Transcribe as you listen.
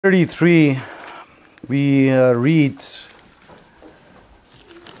33, we read,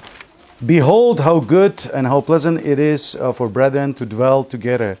 "Behold how good and how pleasant it is for brethren to dwell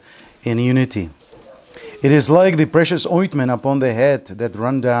together in unity. It is like the precious ointment upon the head that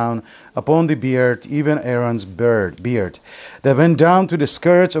run down upon the beard, even Aaron's beard, that went down to the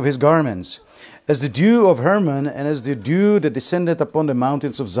skirts of his garments, as the dew of Hermon, and as the dew that descended upon the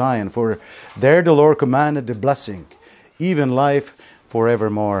mountains of Zion. For there the Lord commanded the blessing, even life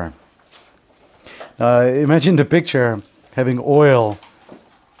forevermore." Imagine the picture, having oil,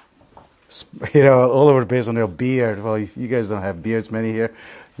 all over the place on your beard. Well, you guys don't have beards, many here.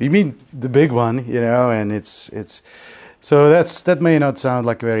 You mean the big one, and it's so that may not sound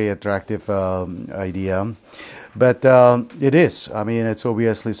like a very attractive idea, but it is. I mean, it's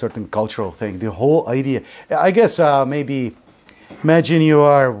obviously a certain cultural thing. The whole idea, I guess, maybe imagine you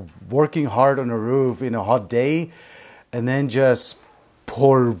are working hard on a roof in a hot day, and then just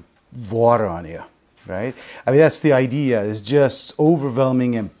pour water on you, right? I mean, that's the idea. It's just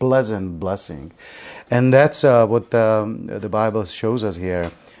overwhelming and pleasant blessing. And that's what the Bible shows us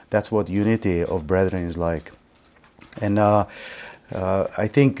here. That's what unity of brethren is like. And I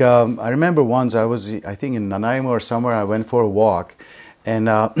think, I remember once I think in Nanaimo or somewhere, I went for a walk. And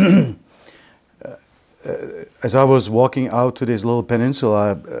as I was walking out to this little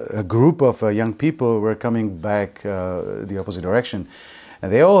peninsula, a group of young people were coming back the opposite direction.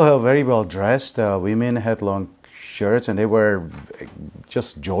 And they all were very well dressed. Women had long shirts, and they were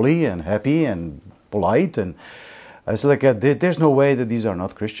just jolly and happy and polite. And I was like, there's no way that these are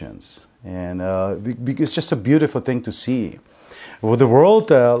not Christians. And it's just a beautiful thing to see. What the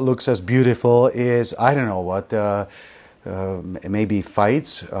world looks as beautiful is, I don't know what, maybe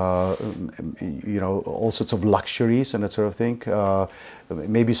fights, all sorts of luxuries and that sort of thing.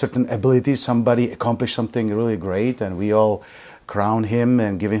 Maybe certain abilities, somebody accomplished something really great, and we all crown him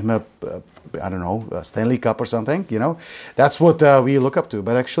and give him a Stanley Cup or something, That's what we look up to.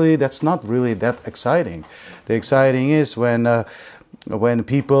 But actually, that's not really that exciting. The exciting is when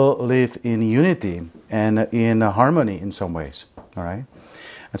people live in unity and in harmony in some ways, all right?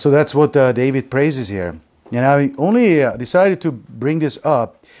 And so that's what David praises here. And I only decided to bring this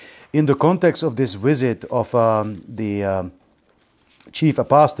up in the context of this visit of the chief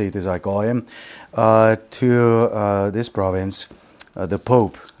apostate, as I call him, to this province, the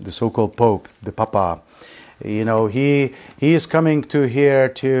Pope, the so-called Pope, the Papa. He is coming to here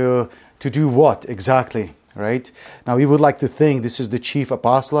to do what exactly, right? Now, we would like to think this is the chief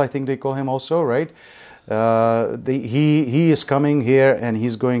apostle, I think they call him also, right? He is coming here, and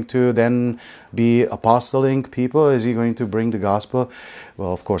he's going to then be apostoling people. Is he going to bring the gospel?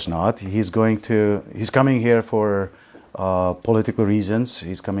 Well, of course not. He's coming here for political reasons.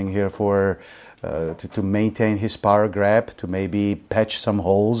 He's coming here for to maintain his power grab, to maybe patch some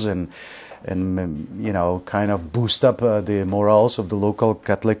holes and kind of boost up the morals of the local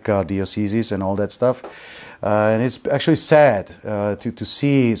Catholic dioceses and all that stuff. And it's actually sad to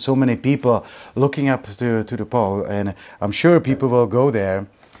see so many people looking up to the Pope. And I'm sure people will go there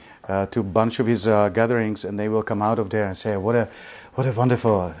to a bunch of his gatherings, and they will come out of there and say, what a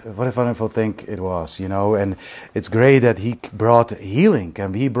wonderful thing it was, And it's great that he brought healing,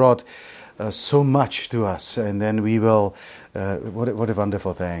 and he brought so much to us, and then we will. What a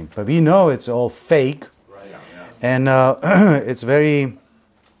wonderful thing! But we know it's all fake, right, yeah. And it's very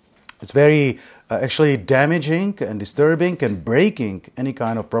actually damaging and disturbing and breaking any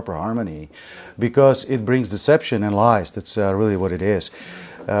kind of proper harmony, because it brings deception and lies. That's really what it is.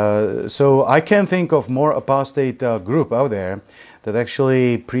 So I can't think of more apostate group out there that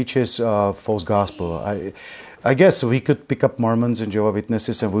actually preaches false gospel. I guess we could pick up Mormons and Jehovah's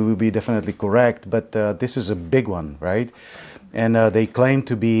Witnesses, and we would be definitely correct, but this is a big one, right? And they claim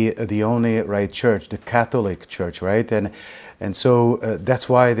to be the only right church, the Catholic Church, right? And so that's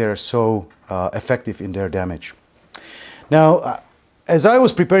why they're so effective in their damage. Now, as I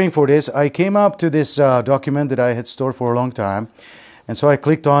was preparing for this, I came up to this document that I had stored for a long time. And so I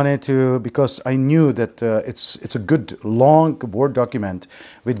clicked on it because I knew that it's a good long Word document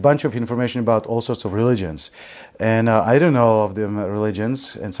with a bunch of information about all sorts of religions. And I don't know all of them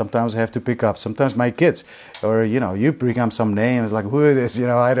religions, and sometimes I have to pick up. Sometimes my kids, or you bring up some names like, who is this?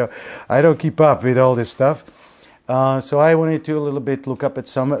 I don't keep up with all this stuff. So I wanted to a little bit look up at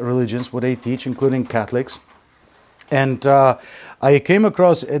some religions, what they teach, including Catholics. And I came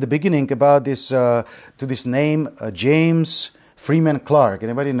across at the beginning about this name, James Freeman Clark.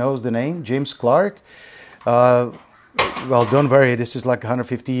 Anybody knows the name? James Clark? Well, don't worry, this is like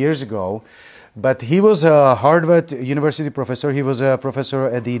 150 years ago. But he was a Harvard University professor. He was a professor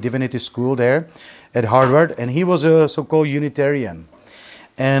at the Divinity School there at Harvard, and he was a so-called Unitarian.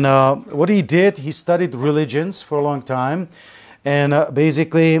 And what he did, he studied religions for a long time, and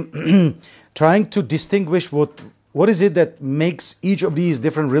basically trying to distinguish what is it that makes each of these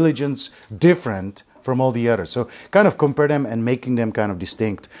different religions different from all the others. So kind of compare them and making them kind of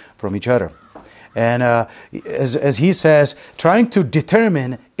distinct from each other. And as he says, trying to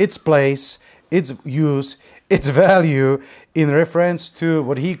determine its place, its use, its value in reference to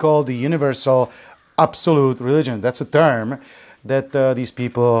what he called the universal absolute religion. That's a term that these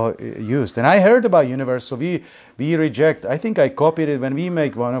people used. And I heard about universal. We reject, I think I copied it when we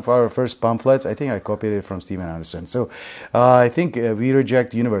make one of our first pamphlets. I think I copied it from Stephen Anderson. So I think we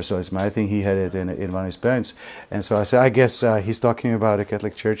reject universalism. I think he had it in one of his points. And so I said, I guess he's talking about the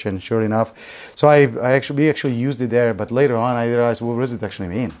Catholic Church, and sure enough. So we actually used it there, but later on I realized, well, what does it actually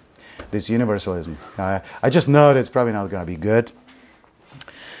mean? This universalism. I just know that it's probably not going to be good.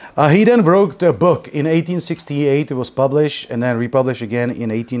 He then wrote a book in 1868. It was published and then republished again in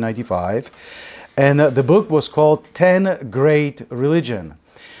 1895. And the book was called 10 Great Religion.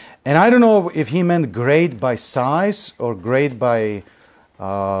 And I don't know if he meant great by size or great by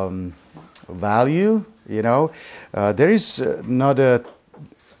value. You know, there is not a...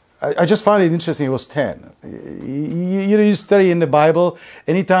 I just found it interesting. It was 10. You study in the Bible,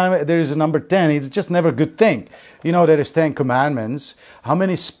 anytime there is a number 10, it's just never a good thing. You know, there is 10 commandments. How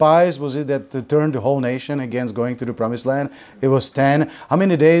many spies was it that turned the whole nation against going to the promised land? It was 10. How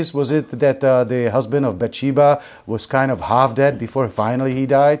many days was it that the husband of Bathsheba was kind of half dead before finally he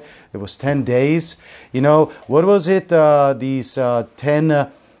died? It was 10 days. You know, what was it? These 10,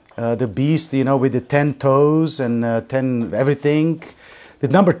 the beast, you know, with the 10 toes and 10 everything. The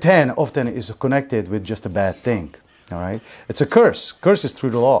number 10 often is connected with just a bad thing, all right? It's a curse. Curse is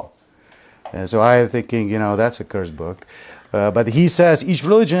through the law. So I'm thinking, you know, that's a curse book. But he says each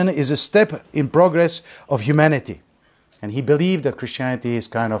religion is a step in progress of humanity. And he believed that Christianity is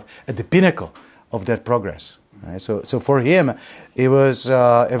kind of at the pinnacle of that progress. Right? So for him, it was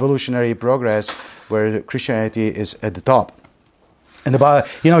evolutionary progress where Christianity is at the top. And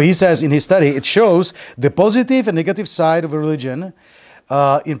he says in his study, it shows the positive and negative side of a religion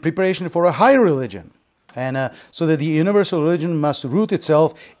in preparation for a higher religion. And so that the universal religion must root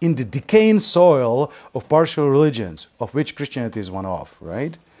itself in the decaying soil of partial religions, of which Christianity is one of,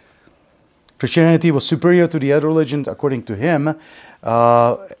 right? Christianity was superior to the other religions according to him,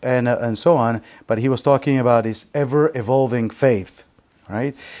 and so on, but he was talking about his ever-evolving faith,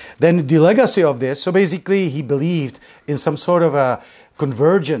 right? Then the legacy of this, so basically he believed in some sort of a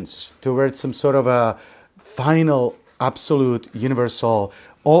convergence towards some sort of a final absolute, universal,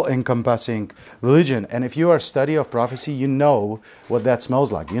 all-encompassing religion. And if you are a study of prophecy, you know what that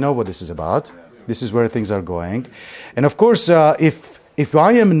smells like. You know what this is about. This is where things are going. And of course, if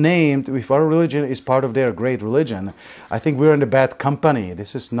I am named, if our religion is part of their great religion, I think we're in a bad company.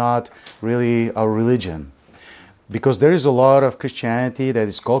 This is not really our religion. Because there is a lot of Christianity that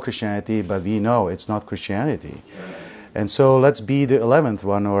is called Christianity, but we know it's not Christianity. And so let's be the 11th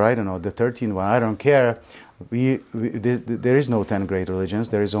one, or I don't know, the 13th one. I don't care. There is no 10 great religions.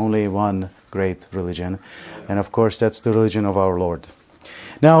 There is only one great religion. And of course, that's the religion of our Lord.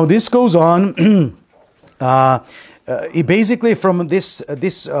 Now, this goes on. Basically, from this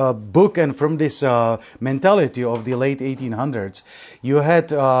book and from this mentality of the late 1800s, you had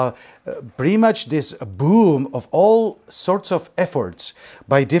pretty much this boom of all sorts of efforts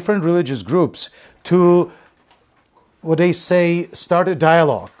by different religious groups to, what they say, start a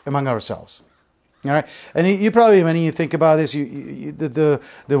dialogue among ourselves. All right, and you probably, when you think about this, the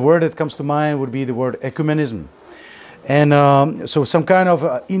word that comes to mind would be the word ecumenism, and so some kind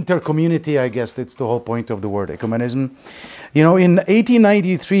of inter-community. I guess that's the whole point of the word ecumenism. You know, in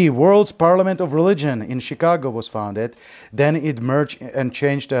 1893, World's Parliament of Religion in Chicago was founded. Then it merged and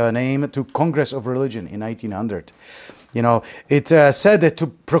changed the name to Congress of Religion in 1900. You know, it said that to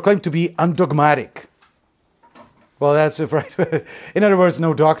proclaim to be undogmatic. Well, that's right. In other words,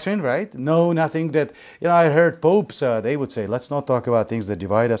 no doctrine, right? No, nothing that, you know, I heard popes, they would say, let's not talk about things that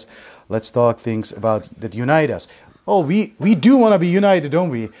divide us. Let's talk things about that unite us. Oh, we do want to be united,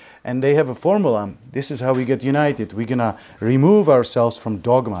 don't we? And they have a formula. This is how we get united. We're going to remove ourselves from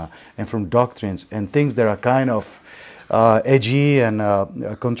dogma and from doctrines and things that are kind of edgy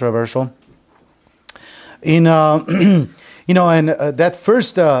and controversial. You know, and that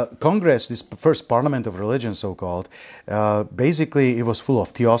first Congress, this first Parliament of Religion, so-called, basically it was full of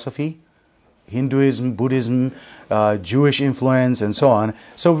theosophy, Hinduism, Buddhism, Jewish influence, and so on.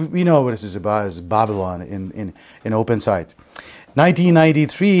 So we know what this is about. It's Babylon in open sight.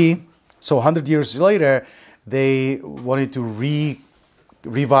 1993, so 100 years later, they wanted to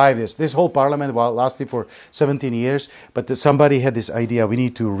revive this. This whole parliament lasted for 17 years, but somebody had this idea, we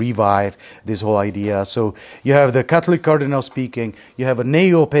need to revive this whole idea. So you have the Catholic cardinal speaking, you have a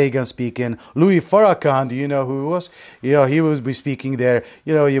neo-pagan speaking, Louis Farrakhan, do you know who he was? You know, he would be speaking there,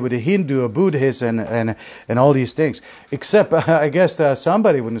 you know, you would a Hindu, a Buddhist, and all these things. Except, I guess,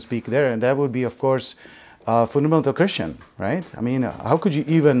 somebody wouldn't speak there, and that would be, of course, fundamental Christian, right? I mean, how could you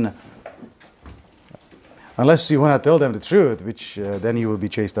even... Unless you want to tell them the truth, which then you will be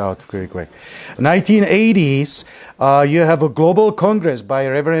chased out very quick. 1980s, you have a global congress by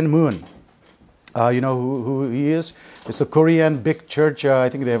Reverend Moon. You know who he is? It's a Korean big church. I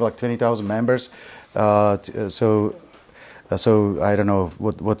think they have like 20,000 members. So I don't know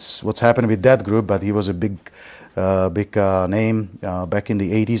what's happened with that group, but he was a big name back in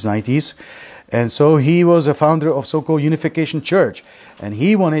the 80s, 90s. And so he was a founder of so-called Unification Church. And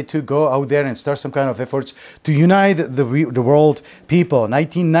he wanted to go out there and start some kind of efforts to unite the world people.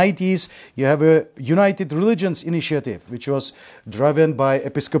 1990s, you have a United Religions Initiative, which was driven by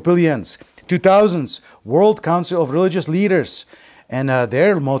Episcopalians. 2000s, World Council of Religious Leaders. And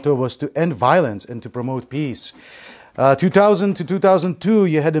their motto was to end violence and to promote peace. 2000 to 2002,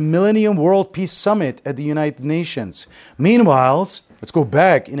 you had the Millennium World Peace Summit at the United Nations. Meanwhile, let's go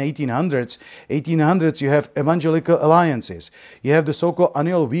back in 1800s, you have evangelical alliances. You have the so-called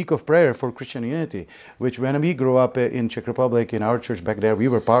annual week of prayer for Christian unity, which when we grew up in Czech Republic, in our church back there, we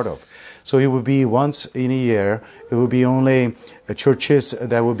were part of. So it would be once in a year. It would be only churches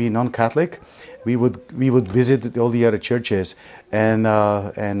that would be non-Catholic. We would visit all the other churches and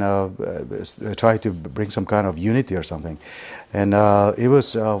try to bring some kind of unity or something. And it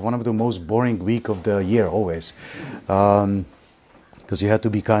was one of the most boring week of the year always. Because you had to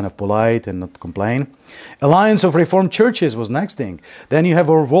be kind of polite and not complain. Alliance of Reformed Churches was next thing. Then you have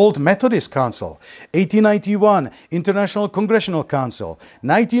our World Methodist Council. 1891, International Congressional Council.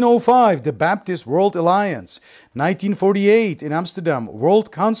 1905, the Baptist World Alliance. 1948, in Amsterdam, World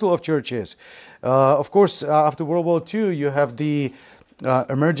Council of Churches. Of course, after World War II, you have the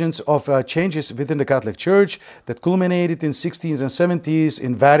emergence of changes within the Catholic Church that culminated in 60s and 70s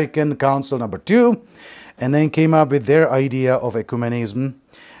in Vatican Council number 2. And then came up with their idea of ecumenism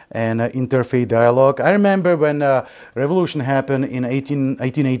and interfaith dialogue. I remember when revolution happened in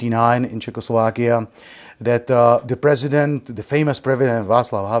 1889 in Czechoslovakia, that the president, the famous president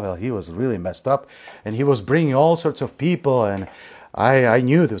Václav Havel, he was really messed up. And he was bringing all sorts of people, and I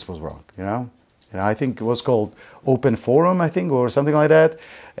knew this was wrong, you know. And I think it was called Open Forum, I think, or something like that.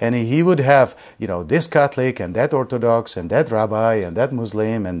 And he would have, you know, this Catholic and that Orthodox and that Rabbi and that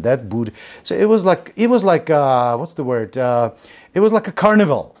Muslim and that Buddha. So it was like what's the word? It was like a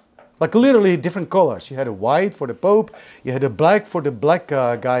carnival, like literally different colors. You had a white for the Pope, you had a black for the black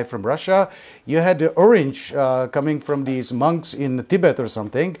guy from Russia, you had the orange coming from these monks in Tibet or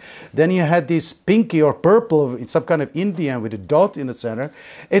something. Then you had this pinky or purple, some kind of Indian with a dot in the center.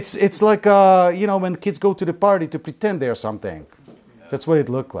 It's like you know, when kids go to the party to pretend they're something. That's what it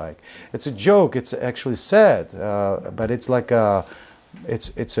looked like. It's a joke. It's actually sad, but it's like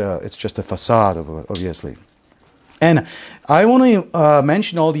it's just a facade, obviously. And I want to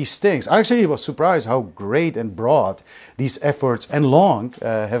mention all these things. I actually was surprised how great and broad these efforts and long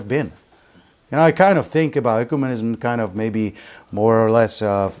have been. You know, I kind of think about ecumenism kind of maybe more or less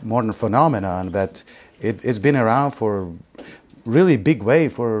modern phenomenon, but it's been around for really big way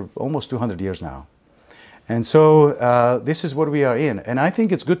for almost 200 years now. And so this is what we are in. And I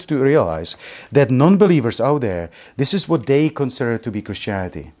think it's good to realize that non-believers out there, this is what they consider to be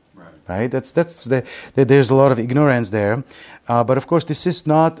Christianity. Right? There's a lot of ignorance there. But of course, this is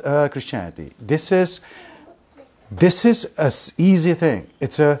not Christianity. This is an easy thing.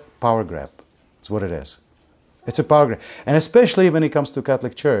 It's a power grab. It's what it is. It's a power grab. And especially when it comes to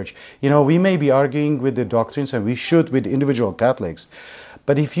Catholic Church. You know, we may be arguing with the doctrines, and we should with individual Catholics.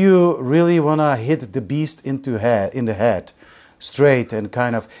 But if you really want to hit the beast in the head straight and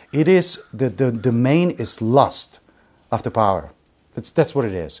kind of, it is, the main is lust after power. That's what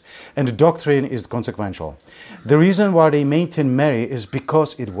it is. And the doctrine is consequential. The reason why they maintain Mary is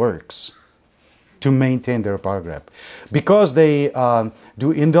because it works to maintain their power grab. Because they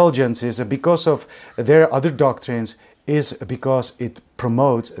do indulgences, because of their other doctrines, is because it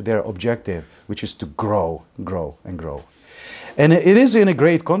promotes their objective, which is to grow, grow, and grow. And it is in a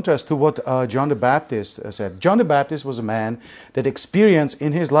great contrast to what John the Baptist said. John the Baptist was a man that experienced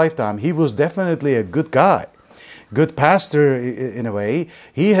in his lifetime, he was definitely a good guy. Good pastor in a way.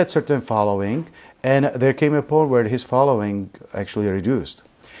 He had certain following, and there came a point where his following actually reduced,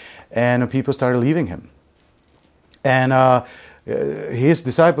 and people started leaving him. And his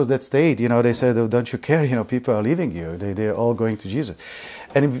disciples that stayed, they said, "Oh, don't you care? People are leaving you. They're all going to Jesus."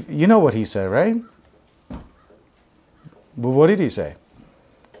 And you know what he said, right? But what did he say?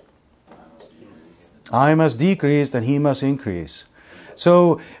 I must decrease and he must increase.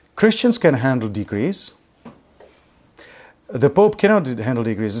 So Christians can handle decrease. The Pope cannot handle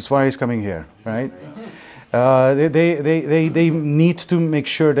decrease. That's why he's coming here, right? They need to make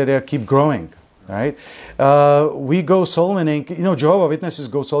sure that they keep growing, right? We go soul winning. Jehovah's Witnesses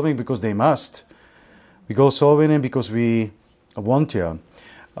go soul winning because they must. We go soul winning because we want to.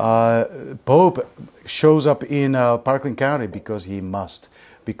 Pope shows up in Parkland County because he must.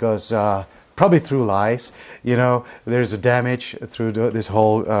 Because probably through lies, there's a damage through this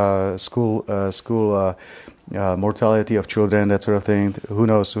whole school mortality of children, that sort of thing. Who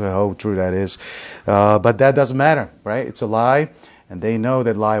knows how true that is? But that doesn't matter, right? It's a lie, and they know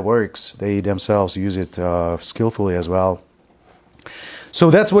that lie works. They themselves use it skillfully as well.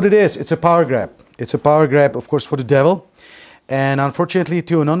 So that's what it is. It's a power grab. It's a power grab, of course, for the devil. And unfortunately,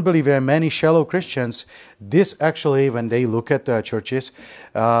 to an unbeliever and many shallow Christians, this actually, when they look at churches,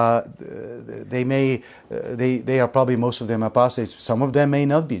 they are probably, most of them, apostates. Some of them may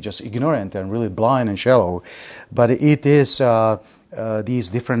not be, just ignorant and really blind and shallow. But it is these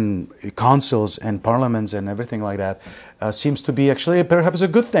different councils and parliaments and everything like that seems to be actually perhaps a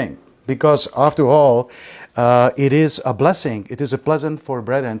good thing. Because after all, it is a blessing. It is a pleasant for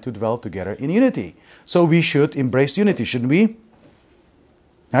brethren to dwell together in unity. So we should embrace unity, shouldn't we?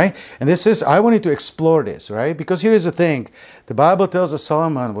 Right? And I wanted to explore this, right? Because here is the thing. The Bible tells us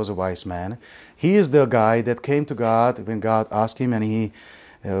Solomon was a wise man. He is the guy that came to God when God asked him, and he,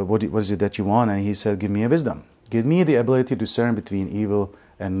 what is it that you want? And he said, give me a wisdom. Give me the ability to discern between evil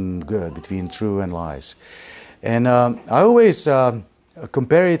and good, between true and lies. And I always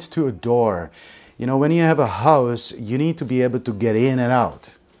compare it to a door. When you have a house, you need to be able to get in and out.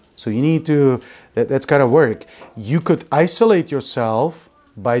 So you need to, that's kind of work. You could isolate yourself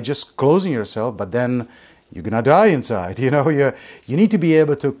by just closing yourself, but then you're going to die inside. You need to be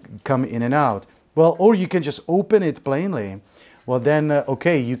able to come in and out. Well, or you can just open it plainly. Well, then,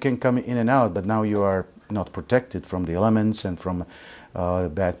 okay, you can come in and out, but now you are not protected from the elements and from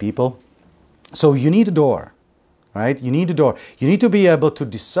bad people. So you need a door. Right? You need a door. You need to be able to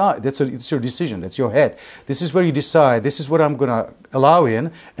decide. It's your decision. That's your head. This is where you decide. This is what I'm going to allow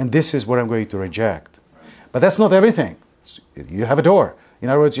in, and this is what I'm going to reject. But that's not everything. You have a door. In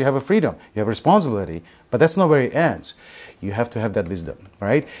other words, you have a freedom. You have a responsibility. But that's not where it ends. You have to have that wisdom,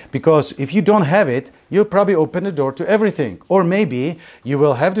 right? Because if you don't have it, you'll probably open the door to everything. Or maybe you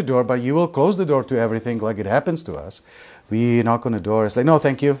will have the door, but you will close the door to everything, like it happens to us. We knock on the door. It's like, no,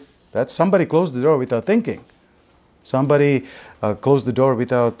 thank you. That's somebody closed the door without thinking. Somebody closed the door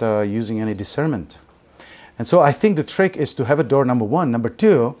without using any discernment. And so I think the trick is to have a door, number one. Number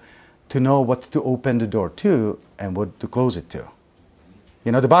two, to know what to open the door to and what to close it to.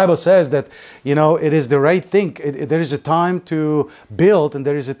 The Bible says that, it is the right thing. There is a time to build and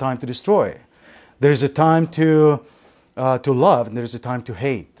there is a time to destroy. There is a time to love and there is a time to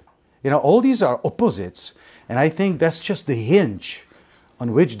hate. All these are opposites. And I think that's just the hinge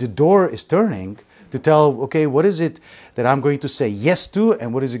on which the door is turning to tell, okay, what is it that I'm going to say yes to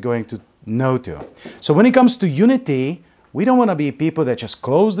and what is it going to no to? So when it comes to unity, we don't want to be people that just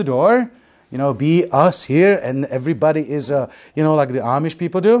close the door, be us here and everybody is, like the Amish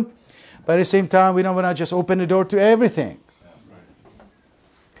people do. But at the same time, we don't want to just open the door to everything.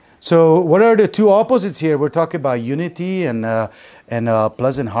 So what are the two opposites here? We're talking about unity and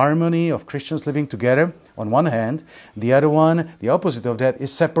pleasant harmony of Christians living together on one hand. The other one, the opposite of that,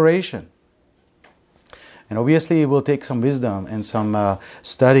 is separation. And obviously it will take some wisdom and some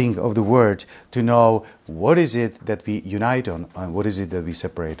studying of the Word to know what is it that we unite on and what is it that we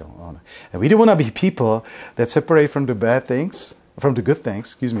separate on. And we don't want to be people that separate from the bad things, from the good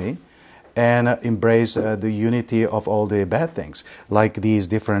things, and embrace the unity of all the bad things, like these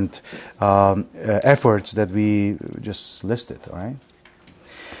different efforts that we just listed, all right?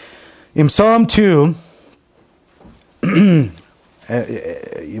 In Psalm 2, you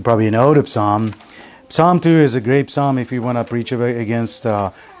probably know the Psalm. Psalm 2 is a great psalm if you want to preach against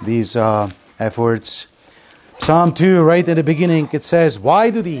these efforts. Psalm 2, right at the beginning, it says, "Why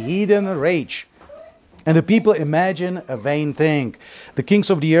do the heathen rage, and the people imagine a vain thing? The kings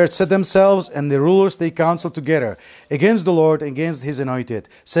of the earth set themselves, and the rulers take counsel together against the Lord and against his anointed,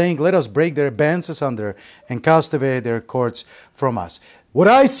 saying, let us break their bands asunder and cast away their cords from us." What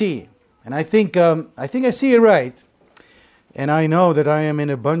I see, and I think I see it right, and I know that I am in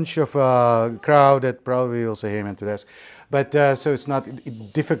a bunch of crowd that probably will say amen to this. But so it's not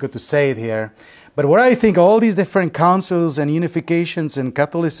difficult to say it here. But what I think, all these different councils and unifications and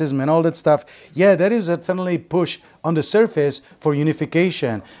Catholicism and all that stuff, yeah, that is certainly push on the surface for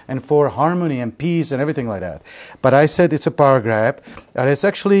unification and for harmony and peace and everything like that. But I said it's a power grab, and it's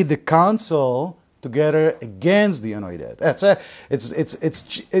actually the council together against the anointed. I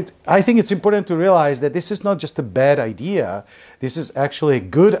think it's important to realize that this is not just a bad idea. This is actually a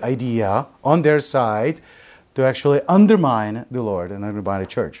good idea on their side to actually undermine the Lord and undermine the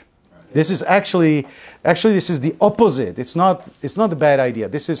church. This is actually this is the opposite. It's not a bad idea.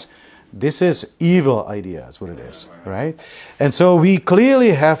 This is evil idea. That's what it is, right? And so we clearly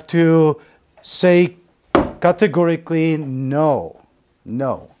have to say categorically no,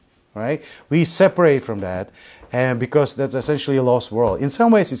 right? We separate from that, and because that's essentially a lost world. In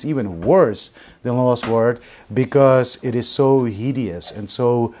some ways, it's even worse than a lost world because it is so hideous and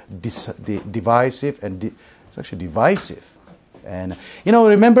so divisive, and it's actually divisive. And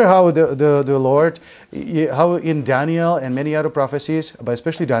remember how the Lord, how in Daniel and many other prophecies, but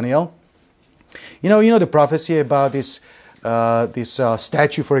especially Daniel, the prophecy about this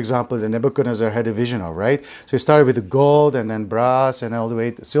statue, for example, that Nebuchadnezzar had a vision of, right? So he started with the gold and then brass and all the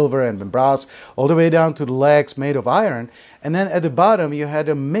way to silver and then brass, all the way down to the legs made of iron. And then at the bottom you had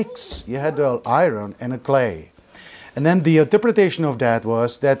a mix, you had the iron and a clay. And then the interpretation of that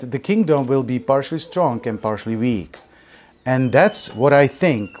was that the kingdom will be partially strong and partially weak. And that's what I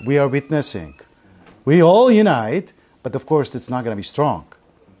think we are witnessing. We all unite, but of course it's not going to be strong.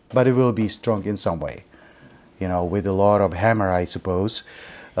 But it will be strong in some way, with a lot of hammer, I suppose.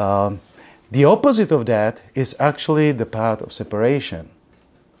 The opposite of that is actually the path of separation.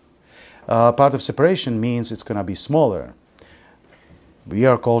 Path of separation means it's going to be smaller. We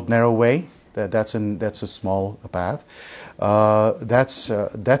are called narrow way. That's a small path. That's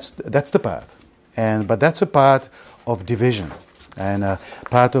the path, but that's a path of division and a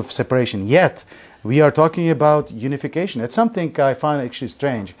path of separation. Yet we are talking about unification. It's something I find actually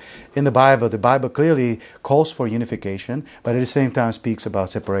strange in the Bible. The Bible clearly calls for unification, but at the same time speaks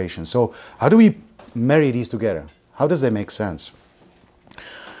about separation. So how do we marry these together? How does that make sense?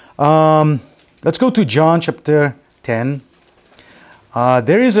 Let's go to John chapter 10.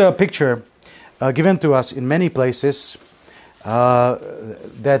 There is a picture given to us in many places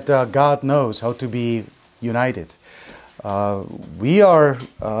that God knows how to be united. We are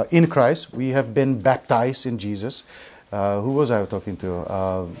in Christ. We have been baptized in Jesus. Who was I talking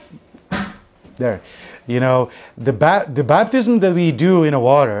to? There. The baptism that we do in the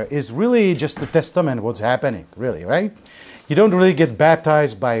water is really just the testament of what's happening, really, right? You don't really get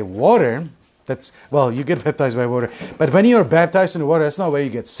baptized by water. You get baptized by water. But when you're baptized in the water, that's not where you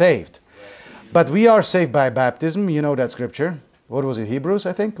get saved. But we are saved by baptism. You know that scripture. What was it? Hebrews,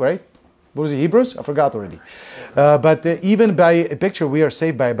 I think, right? What was it? Hebrews? I forgot already. But even by a picture, we are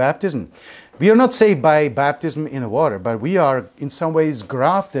saved by baptism. We are not saved by baptism in the water, but we are in some ways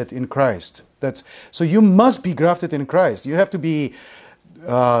grafted in Christ. So you must be grafted in Christ. You have to be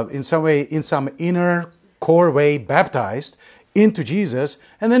in some way, in some inner core way, baptized into Jesus,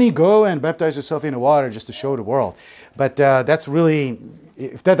 and then you go and baptize yourself in the water just to show the world. But that's really,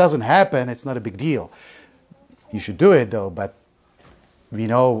 if that doesn't happen, it's not a big deal. You should do it though, but we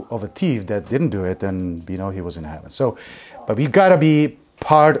know of a thief that didn't do it, and we know he was in heaven. So, but we gotta be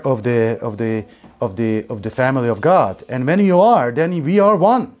part of the family of God. And when you are, then we are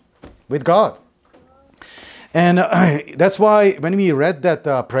one with God. And that's why when we read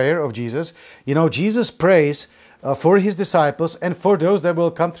that prayer of Jesus, Jesus prays for his disciples and for those that will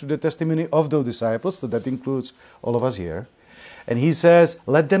come through the testimony of those disciples. So that includes all of us here. And he says,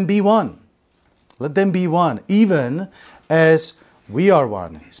 let them be one. Let them be one, even as we are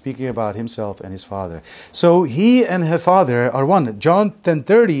one, speaking about himself and his Father. So he and her Father are one. John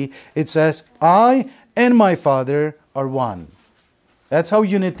 10:30, it says, I and my Father are one. That's how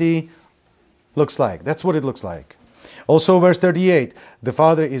unity looks like. That's what it looks like. Also verse 38, the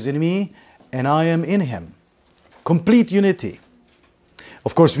Father is in me and I am in him. Complete unity.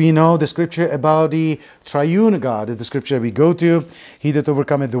 Of course, we know the scripture about the triune God. The scripture we go to, he that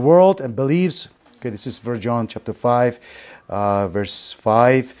overcometh the world and believes. Okay, this is for John chapter 5, verse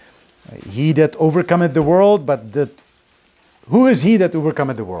 5. He that overcometh the world, who is he that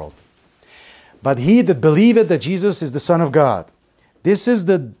overcometh the world? But he that believeth that Jesus is the Son of God. This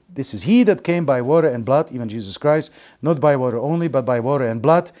is he that came by water and blood, even Jesus Christ, not by water only, but by water and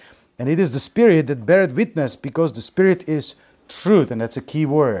blood. And it is the Spirit that beareth witness, because the Spirit is truth. And that's a key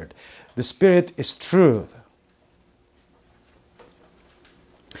word. The Spirit is truth.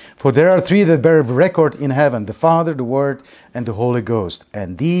 For there are three that bear record in heaven, the Father, the Word, and the Holy Ghost.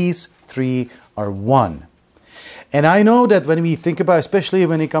 And these three are one. And I know that when we think about, especially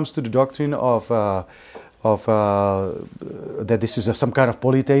when it comes to the doctrine of that this is some kind of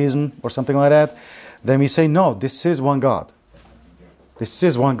polytheism or something like that, then we say, no, this is one God. This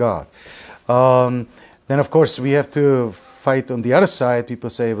is one God. Then, of course, we have to fight on the other side. People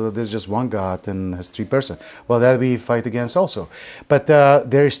say, well, there's just one God and has three persons. Well, that we fight against also. But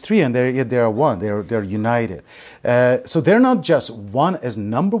there is three, and yet they are one. They're united. So they're not just one as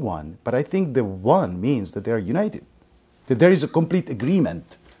number one, but I think the one means that they're united. That there is a complete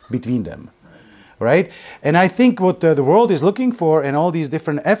agreement between them. Right? And I think what the world is looking for in all these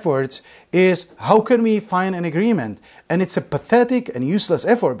different efforts is how can we find an agreement? And it's a pathetic and useless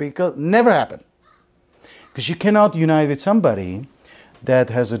effort because it never happened. Because you cannot unite with somebody that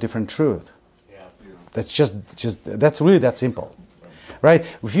has a different truth. That's that's really that simple. Right?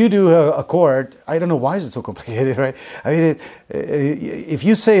 If you do a court, I don't know why is it so complicated, right? I mean, if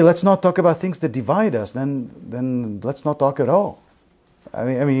you say let's not talk about things that divide us, then let's not talk at all. I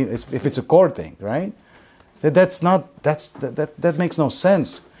mean, if it's a core thing, right? That makes no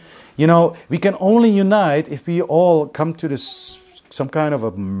sense. You know, we can only unite if we all come to some kind of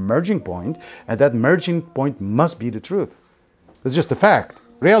a merging point, and that merging point must be the truth. It's just a fact,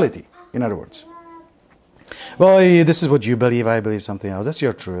 reality, in other words. Well, this is what you believe, I believe something else. That's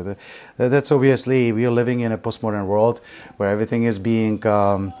your truth. That's obviously, we are living in a postmodern world where everything is being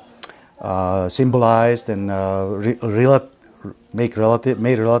symbolized and made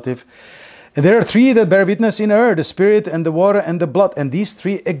relative. And there are three that bear witness in earth, the spirit and the water and the blood. And these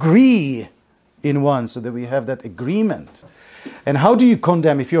three agree in one, so that we have that agreement. And how do you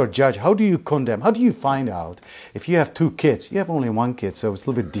condemn, if you're a judge, how do you condemn? How do you find out if you have two kids? You have only one kid, so it's a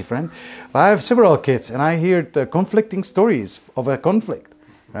little bit different. But I have several kids, and I hear the conflicting stories of a conflict,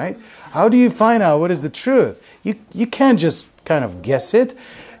 right? How do you find out what is the truth? You can't just kind of guess it.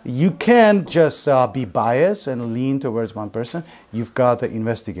 You can't just be biased and lean towards one person. You've got to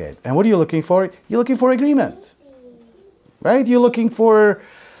investigate. And what are you looking for? You're looking for agreement, right? You're looking for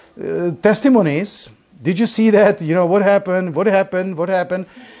testimonies. Did you see that? You know, what happened? What happened? What happened?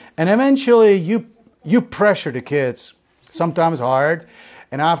 And eventually you pressure the kids, sometimes hard,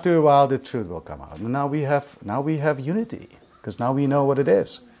 and after a while the truth will come out. And now we have unity, because now we know what it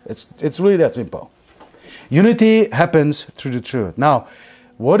is. It's really that simple. Unity happens through the truth. Now,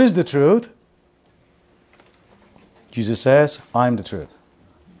 what is the truth? Jesus says, I'm the truth,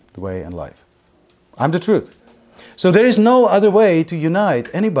 the way and life. I'm the truth. So there is no other way to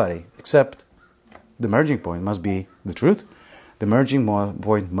unite anybody except the merging point must be the truth. The merging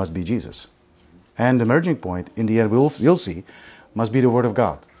point must be Jesus. And the merging point, in the end, we'll see, must be the Word of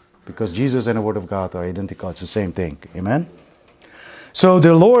God. Because Jesus and the Word of God are identical. It's the same thing. Amen? So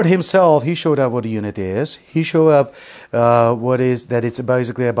the Lord Himself, He showed up what the unity is. He showed up that it's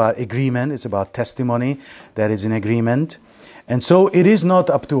basically about agreement. It's about testimony that is in agreement. And so it is not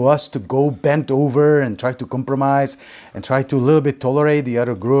up to us to go bent over and try to compromise and try to a little bit tolerate the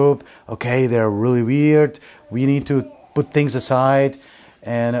other group. Okay, they're really weird. We need to put things aside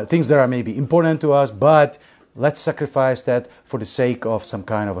and things that are maybe important to us, but let's sacrifice that for the sake of some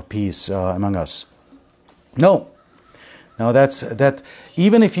kind of a peace among us. No. Now that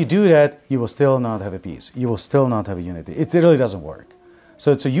even if you do that, you will still not have a peace. You will still not have a unity. It really doesn't work.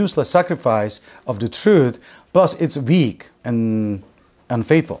 So it's a useless sacrifice of the truth, plus it's weak and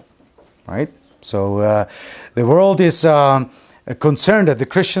unfaithful, right? So the world is concerned that the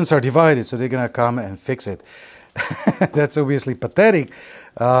Christians are divided, so they're going to come and fix it. That's obviously pathetic.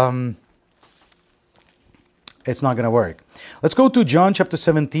 It's not going to work. Let's go to John chapter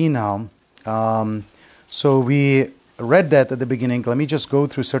 17 now. So we read that at the beginning. Let me just go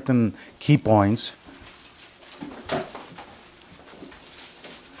through certain key points.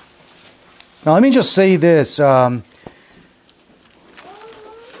 Now, let me just say this.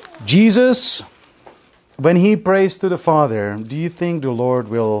 Jesus, when He prays to the Father, do you think the Lord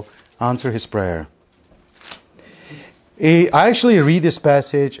will answer His prayer? I actually read this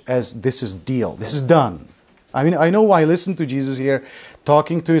passage as this is deal. This is done. I mean, I know I listen to Jesus here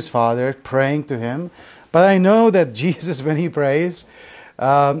talking to His Father, praying to Him. But I know that Jesus, when He prays,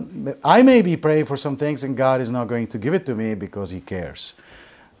 I may be praying for some things and God is not going to give it to me because He cares.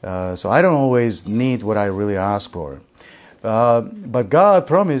 So I don't always need what I really ask for. But God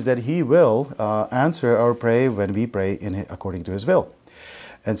promised that He will answer our prayer when we pray according to His will.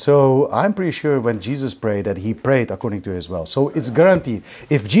 And so I'm pretty sure when Jesus prayed that He prayed according to His will. So it's guaranteed.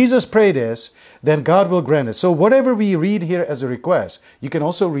 If Jesus prayed this, then God will grant it. So whatever we read here as a request, you can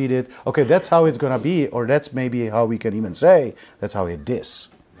also read it, okay, that's how it's going to be, or that's maybe how we can even say, that's how it is.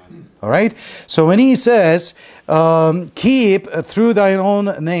 All right? So when he says, keep through thine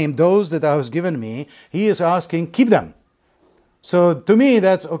own name those that thou hast given me, he is asking, keep them. So to me,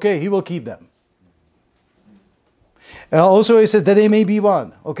 that's okay, he will keep them. Also, he says that they may be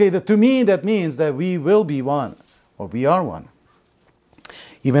one. Okay, to me, that means that we will be one, or we are one,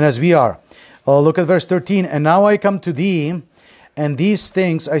 even as we are. Look at verse 13. And now I come to thee, and these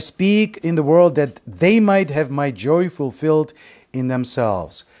things I speak in the world, that they might have my joy fulfilled in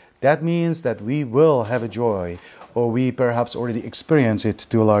themselves. That means that we will have a joy, or we perhaps already experience it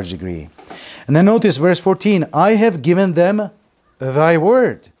to a large degree. And then notice verse 14. I have given them thy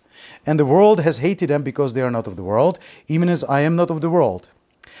word, and the world has hated them because they are not of the world, even as I am not of the world.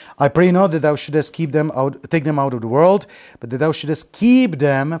 I pray not that thou shouldest take them out of the world, but that thou shouldest keep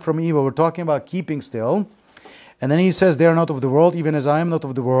them from evil. We're talking about keeping still. And then he says, they are not of the world, even as I am not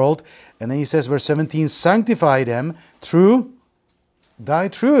of the world. And then he says, verse 17, sanctify them through thy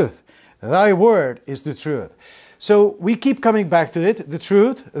truth. Thy word is the truth. So we keep coming back to it, the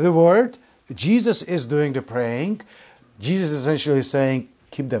truth, the word. Jesus is doing the praying. Jesus is essentially saying,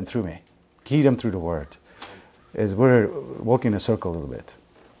 keep them through me. Keep them through the word. As we're walking in a circle a little bit.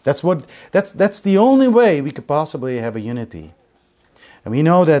 That's the only way we could possibly have a unity. And we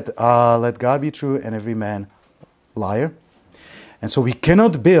know that let God be true and every man liar. And so we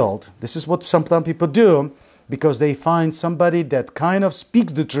cannot build, this is what sometimes people do, because they find somebody that kind of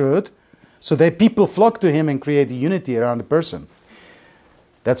speaks the truth, so that people flock to him and create a unity around the person.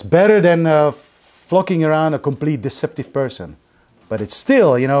 That's better than flocking around a complete deceptive person. But it's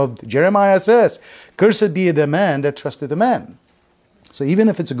still, Jeremiah says, cursed be the man that trusted the man. So even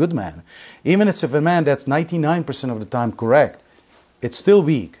if it's a good man, even if it's a man that's 99% of the time correct, it's still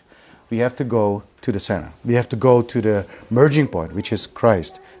weak. We have to go to the center. We have to go to the merging point, which is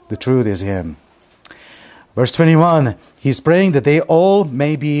Christ. The truth is him. Verse 21, he's praying that they all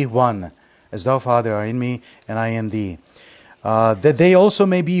may be one, as thou, Father, art in me, and I in thee. That they also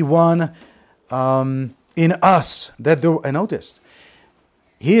may be one in us. I noticed.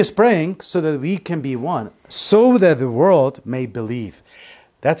 He is praying so that we can be one, so that the world may believe.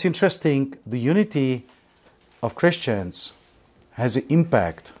 That's interesting. The unity of Christians has an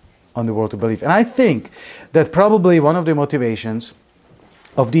impact on the world to believe. And I think that probably one of the motivations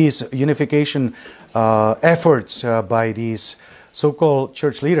of these unification efforts by these so-called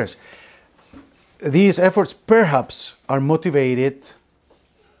church leaders, these efforts perhaps are motivated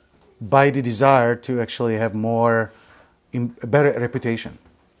by the desire to actually have a better reputation.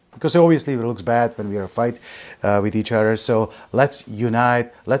 Because obviously it looks bad when we are fight with each other. So let's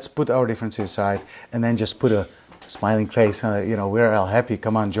unite, let's put our differences aside, and then just put a smiling face. We're all happy.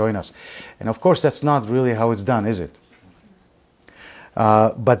 Come on, join us. And of course, that's not really how it's done, is it?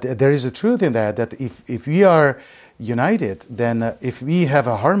 But there is a truth in that if we are united, then if we have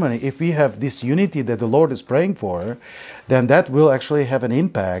a harmony, if we have this unity that the Lord is praying for, then that will actually have an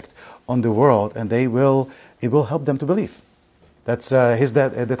impact on the world, and it will help them to believe. That's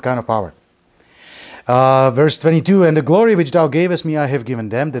that kind of power. Verse 22, and the glory which thou gavest me I have given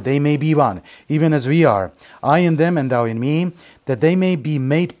them, that they may be one, even as we are. I in them and thou in me, that they may be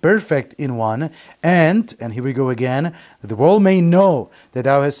made perfect in one. And here we go again, that the world may know that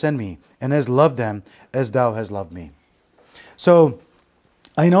thou hast sent me, and hast loved them as thou hast loved me. So,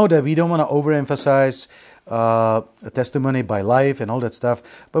 I know that we don't want to overemphasize testimony by life and all that stuff,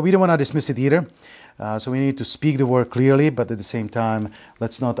 but we don't want to dismiss it either. So we need to speak the word clearly, but at the same time,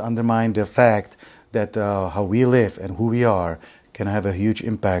 let's not undermine the fact that how we live and who we are can have a huge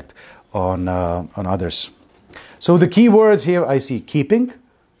impact on others. So the key words here I see: keeping.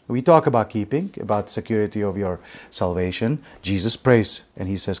 We talk about keeping, about security of your salvation. Jesus prays and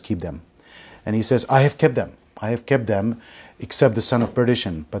he says, keep them. And he says, I have kept them. I have kept them, except the son of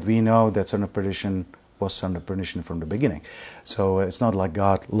perdition. But we know that son of perdition was son of perdition from the beginning. So it's not like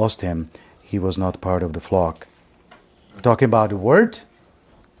God lost him. He was not part of the flock. We're talking about the word,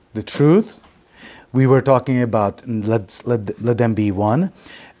 the truth. We were talking about let them be one,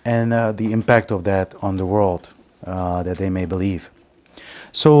 and the impact of that on the world, that they may believe.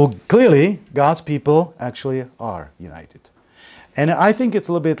 So clearly, God's people actually are united. And I think it's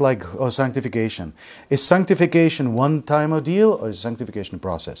a little bit like sanctification. Is sanctification one-time ordeal, or is sanctification a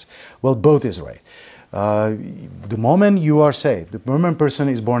process? Well, both is right. The moment you are saved, the moment a person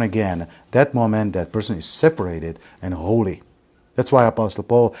is born again, that moment that person is separated and holy. That's why Apostle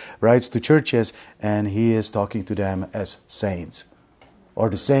Paul writes to churches and he is talking to them as saints. Or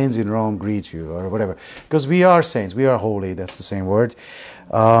the saints in Rome greet you, or whatever. Because we are saints, we are holy, that's the same word.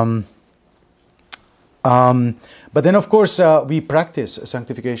 But then, of course, we practice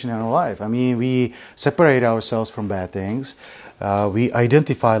sanctification in our life. I mean, we separate ourselves from bad things. We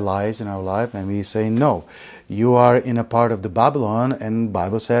identify lies in our life, and we say, no, you are in a part of the Babylon, and the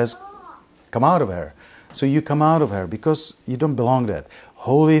Bible says, come out of her. So you come out of her because you don't belong there.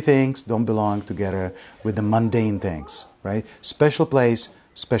 Holy things don't belong together with the mundane things, right? Special place,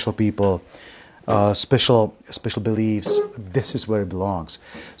 special people, special beliefs. This is where it belongs.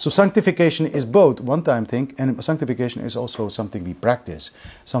 So sanctification is both one-time thing, and sanctification is also something we practice,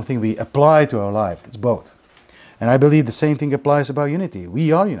 something we apply to our life. It's both. And I believe the same thing applies about unity.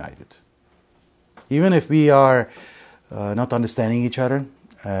 We are united. Even if we are not understanding each other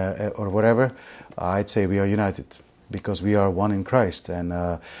or whatever, I'd say we are united because we are one in Christ.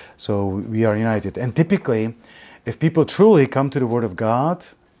 And so we are united. And typically, if people truly come to the Word of God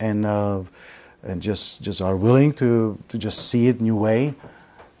and just are willing to just see it new way,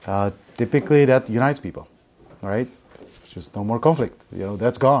 typically that unites people, right? It's just no more conflict.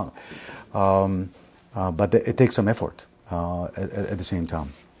 That's gone. But it takes some effort at the same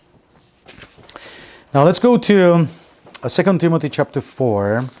time. Now let's go to 2 Timothy chapter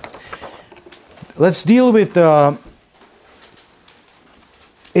 4. Let's deal with,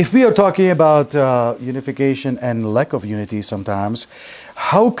 if we are talking about unification and lack of unity sometimes,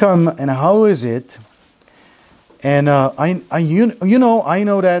 how come and how is it? And I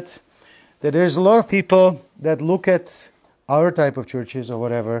know that there's a lot of people that look at our type of churches or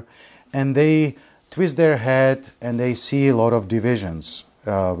whatever, and they twist their head and they see a lot of divisions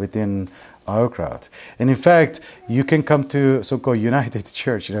within our crowd. And in fact, you can come to so-called United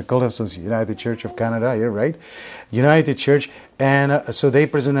Church, call themselves United Church of Canada here, right? United Church, and so they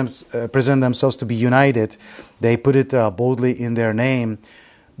present themselves to be united. They put it boldly in their name,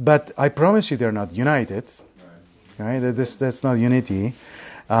 but I promise you, they're not united. Right? That's not unity.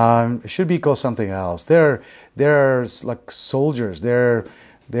 It should be called something else. They're like soldiers. They're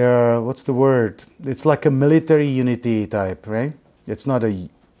what's the word? It's like a military unity type, right? It's not the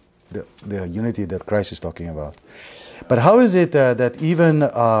unity that Christ is talking about. But how is it that even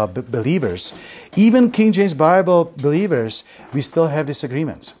believers, even King James Bible believers, we still have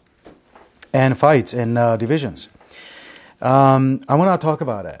disagreements and fights and divisions? I want to talk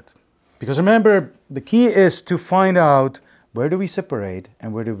about that. Because remember, the key is to find out where do we separate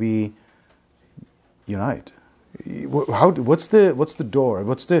and where do we unite. What's the door?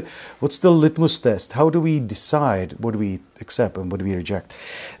 What's the litmus test? How do we decide what do we accept and what do we reject?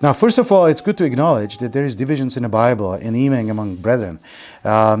 Now, first of all, it's good to acknowledge that there is divisions in the Bible and even among brethren.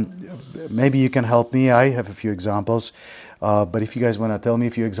 Maybe you can help me. I have a few examples, but if you guys want to tell me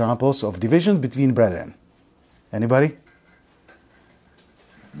a few examples of divisions between brethren, anybody?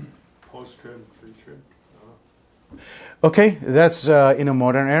 Post-trib, pre-trib. Okay, that's in a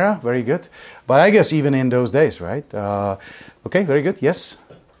modern era. Very good. But I guess even in those days, right? Okay, very good. Yes?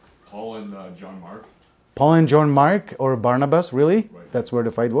 Paul and John Mark. Paul and John Mark or Barnabas, really? Right. That's where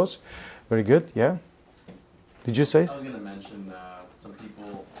the fight was. Very good, yeah. Did you say? I was going to mention some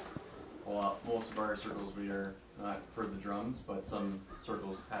people, well, most of our circles, we are not for the drums, but some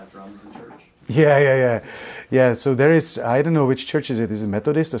circles have drums in church. Yeah, so there is, I don't know which church is it. Is it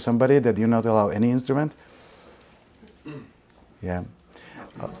Methodist or somebody that you not allow any instrument? Yeah.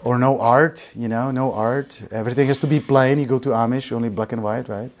 Or no art, no art. Everything has to be plain. You go to Amish, only black and white,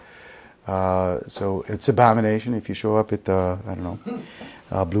 right? So it's abomination if you show up with, I don't know,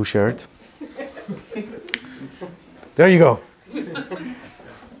 a blue shirt. There you go.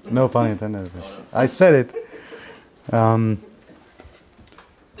 No pun intended. I said it.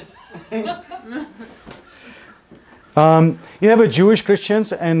 You have a Jewish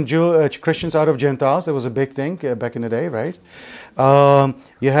Christians and Christians out of Gentiles. That was a big thing back in the day, right?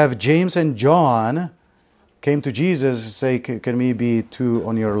 You have James and John came to Jesus and say, can we be two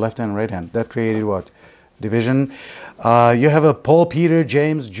on your left hand and right hand? That created what? Division. You have a Paul, Peter,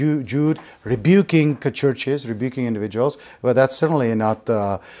 James, Jude rebuking churches, rebuking individuals. Well, that's certainly not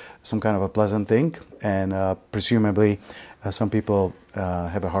some kind of a pleasant thing. And presumably some people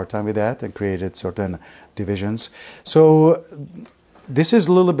have a hard time with that and created certain divisions. So this is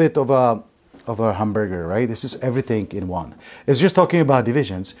a little bit of a hamburger, right? This is everything in one. It's just talking about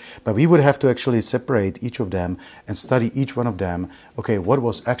divisions, but we would have to actually separate each of them and study each one of them. Okay, what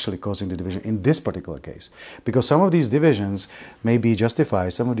was actually causing the division in this particular case? Because some of these divisions may be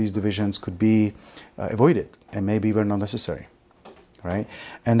justified, some of these divisions could be avoided, and maybe were not necessary. Right?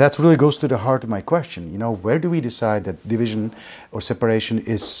 And that really goes to the heart of my question. Where do we decide that division or separation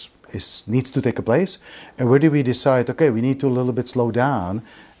needs to take a place? And where do we decide, okay, we need to a little bit slow down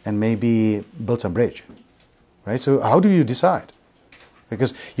and maybe build some bridge? Right? So how do you decide?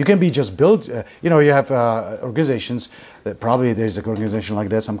 Because you can be just build, you have organizations, that probably there's an organization like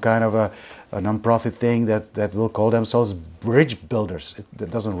that, some kind of a non-profit thing that will call themselves bridge builders. That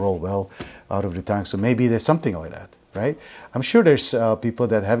doesn't roll well out of the tongue. So maybe there's something like that, right? I'm sure there's people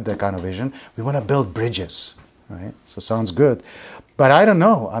that have that kind of vision. We want to build bridges, right? So sounds good. But I don't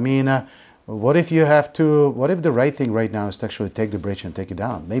know. I mean, what if the right thing right now is to actually take the bridge and take it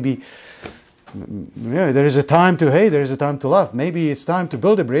down? Maybe there is a time to love. Maybe it's time to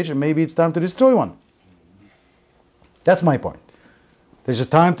build a bridge, and maybe it's time to destroy one. That's my point. There's a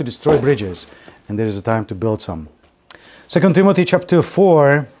time to destroy bridges, and there is a time to build some. 2 Timothy chapter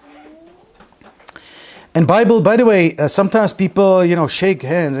 4. And Bible, by the way, sometimes people, shake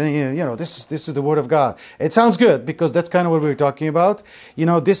hands and, this is the Word of God. It sounds good because that's kind of what we're talking about.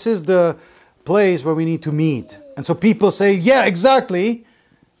 This is the place where we need to meet. And so people say, yeah, exactly.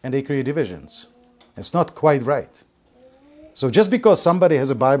 And they create divisions. It's not quite right. So just because somebody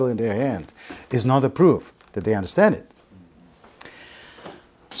has a Bible in their hand is not a proof that they understand it.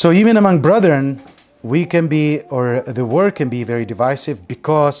 So even among brethren, the word can be very divisive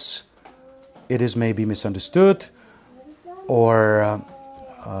because it is maybe misunderstood, or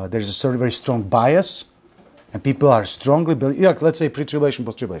there's a sort of very strong bias, and people are strongly let's say pre-tribulation,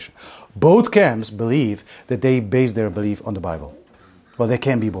 post-tribulation. Both camps believe that they base their belief on the Bible. Well, they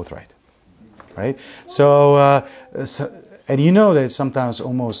can be both right? So and that it's sometimes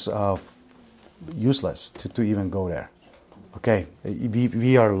almost useless to even go there. Okay,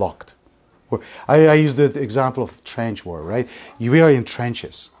 we are locked. I use the example of trench war, right? We are in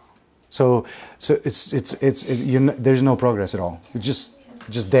trenches. So there's no progress at all. It's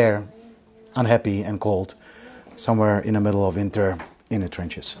just there, unhappy and cold, somewhere in the middle of winter in the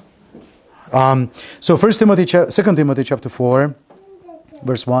trenches. So 2 Timothy chapter 4,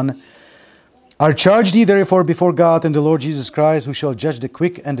 verse 1. I charge thee therefore before God and the Lord Jesus Christ, who shall judge the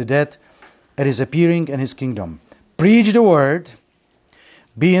quick and the dead at his appearing and his kingdom. Preach the word,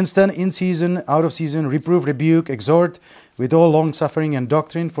 be instant in season, out of season, reprove, rebuke, exhort, with all long-suffering and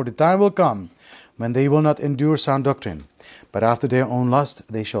doctrine, for the time will come when they will not endure sound doctrine. But after their own lust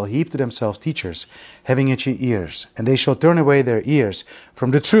they shall heap to themselves teachers, having itchy ears, and they shall turn away their ears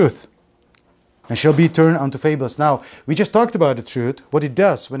from the truth, and shall be turned unto fables. Now, we just talked about the truth, what it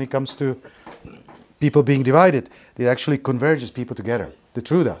does when it comes to people being divided. It actually converges people together. The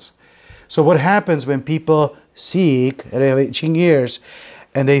truth does. So what happens when people seek, and they have itching ears,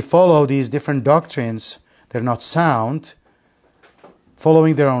 and they follow these different doctrines, they're not sound,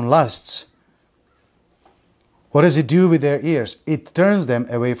 following their own lusts. What does it do with their ears? It turns them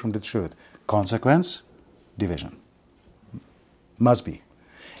away from the truth. Consequence, division. Must be.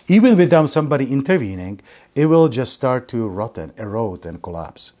 Even without somebody intervening, it will just start to rot and erode and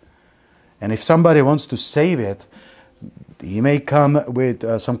collapse. And if somebody wants to save it, he may come with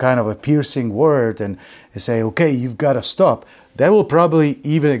some kind of a piercing word and say, okay, you've got to stop. That will probably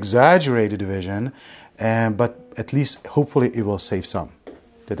even exaggerate the division, but at least, hopefully, it will save some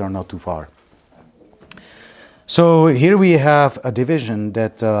that are not too far. So here we have a division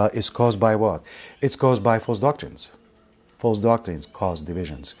that is caused by what? It's caused by false doctrines. False doctrines cause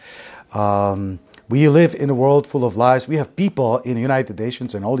divisions. We live in a world full of lies. We have people in the United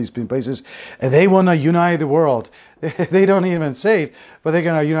Nations and all these places, and they want to unite the world. They don't even save, but they're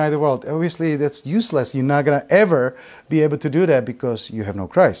going to unite the world. Obviously, that's useless. You're not going to ever be able to do that because you have no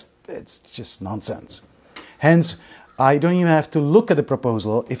Christ. It's just nonsense. Hence, I don't even have to look at the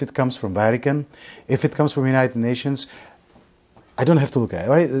proposal if it comes from Vatican, if it comes from United Nations. I don't have to look at it,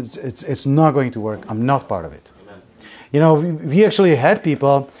 right? It's not going to work. I'm not part of it. Amen. We actually had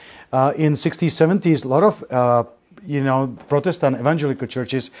people in 60s, 70s, a lot of, Protestant evangelical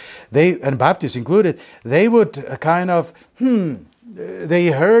churches, and Baptists included, they would they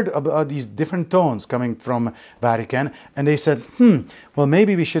heard about these different tones coming from Vatican, and they said, well,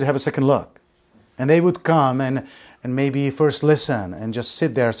 maybe we should have a second look. And they would come and maybe first listen and just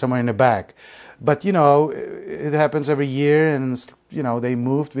sit there somewhere in the back. But, it happens every year, and, they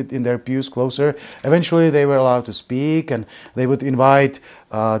moved in their pews closer. Eventually, they were allowed to speak, and they would invite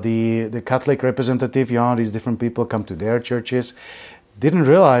the Catholic representative, these different people come to their churches, didn't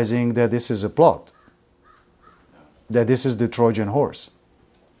realizing that this is a plot, that this is the Trojan horse,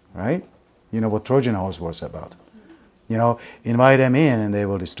 right? You know what Trojan horse was about. Invite them in, and they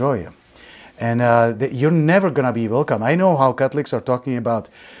will destroy you. And you're never going to be welcome. I know how Catholics are talking about,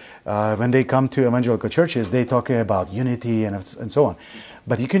 when they come to evangelical churches, they're talking about unity and so on.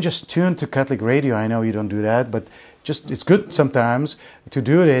 But you can just tune to Catholic radio. I know you don't do that, but it's good sometimes to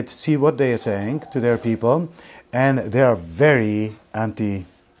do it, see what they are saying to their people. And they are very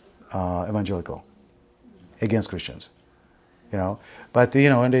anti-evangelical, against Christians. But,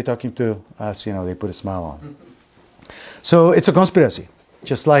 when they're talking to us, they put a smile on. So it's a conspiracy,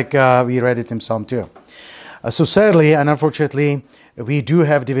 just like we read it in Psalm 2. So sadly and unfortunately, we do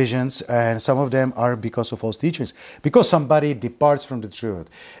have divisions, and some of them are because of false teachings, because somebody departs from the truth.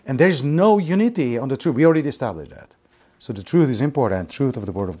 And there's no unity on the truth. We already established that. So the truth is important, truth of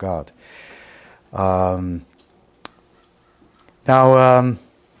the Word of God. Now,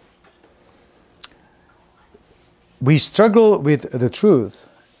 we struggle with the truth,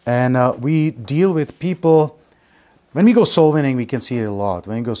 and we deal with people. When we go soul winning, we can see it a lot.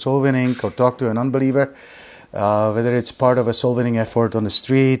 When you go soul winning or talk to an unbeliever, whether it's part of a soul winning effort on the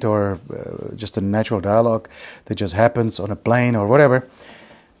street or just a natural dialogue that just happens on a plane or whatever,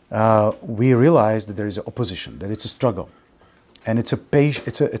 we realize that there is opposition, that it's a struggle. And it's a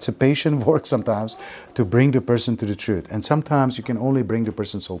patient work sometimes to bring the person to the truth. And sometimes you can only bring the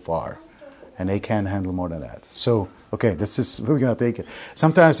person so far, and they can't handle more than that. So, okay, this is, we're going to take it.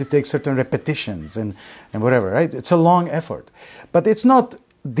 Sometimes it takes certain repetitions and whatever, right? It's a long effort. But it's not,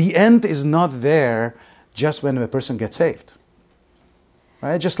 the end is not there just when a person gets saved.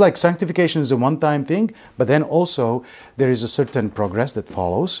 Right? Just like sanctification is a one-time thing, but then also there is a certain progress that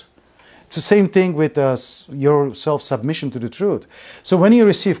follows. It's the same thing with your self-submission to the truth. So when you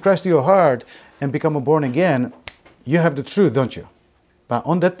receive Christ to your heart and become a born again, you have the truth, don't you? But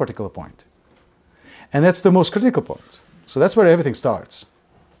on that particular point. And that's the most critical point. So that's where everything starts.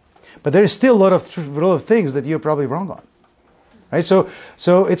 But there is still a lot of things that you're probably wrong on. Right? So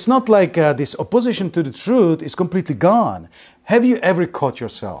it's not like this opposition to the truth is completely gone. Have you ever caught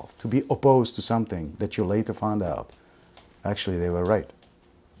yourself to be opposed to something that you later found out? Actually, they were right.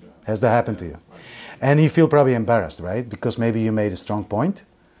 Has that happened to you? And you feel probably embarrassed, right? Because maybe you made a strong point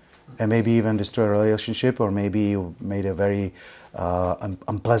and maybe even destroyed a relationship, or maybe you made a very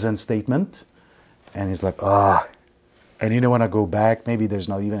unpleasant statement. And it's like, and you don't want to go back. Maybe there's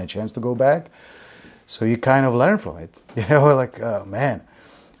not even a chance to go back. So you kind of learn from it. Like, oh, man.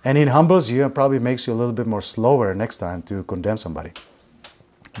 And it humbles you and probably makes you a little bit more slower next time to condemn somebody.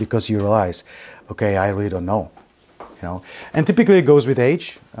 Because you realize, okay, I really don't know. And typically it goes with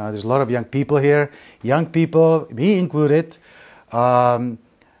age. There's a lot of young people here. Young people, me included. And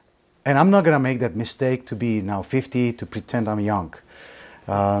I'm not going to make that mistake to be now 50 to pretend I'm young.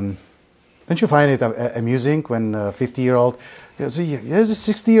 Don't you find it amusing when a 50-year-old, there's a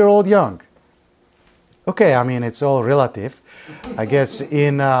 60-year-old young? Okay, I mean, it's all relative. I guess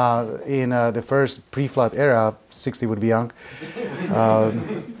in the first pre-flood era, 60 would be young.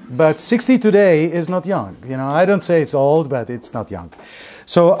 But 60 today is not young. I don't say it's old, but it's not young.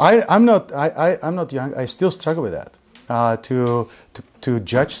 So I'm not young. I still struggle with that, to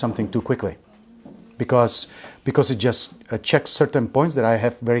judge something too quickly, because it just checks certain points that I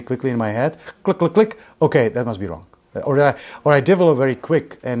have very quickly in my head. Click, click, click. Okay, that must be wrong. Or I develop very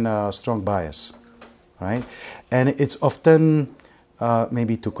quick and strong bias, right? And it's often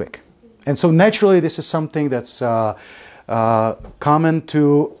maybe too quick. And so naturally, this is something that's common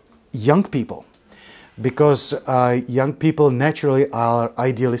to young people, because young people naturally are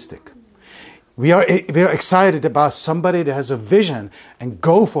idealistic. We are excited about somebody that has a vision and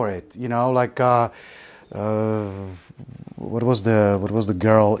go for it. Like what was the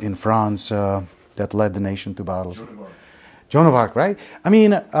girl in France that led the nation to battles? Joan of Arc, right? I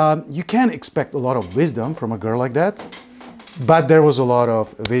mean, you can't expect a lot of wisdom from a girl like that, but there was a lot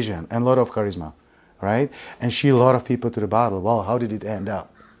of vision and a lot of charisma, right? And she led a lot of people to the battle. Well, how did it end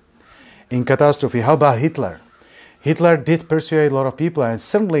up? In catastrophe. How about Hitler? Hitler did persuade a lot of people, and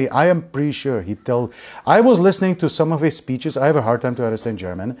certainly I am pretty sure I was listening to some of his speeches. I have a hard time to understand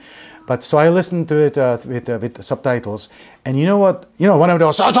German, but so I listened to it with subtitles. And you know what? One of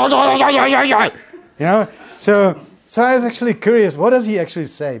those, So I was actually curious, what does he actually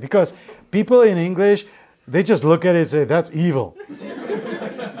say? Because people in English, they just look at it and say, that's evil.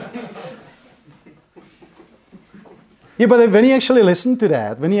 Yeah, but when you actually listen to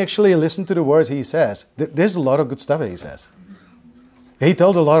that, when you actually listen to the words he says, there's a lot of good stuff that he says. He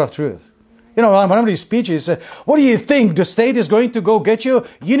told a lot of truth. One of these speeches, he said, what do you think? The state is going to go get you?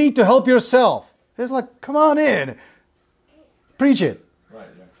 You need to help yourself. It's like, come on in. Preach it.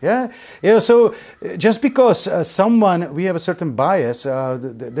 Yeah. So just because we have a certain bias,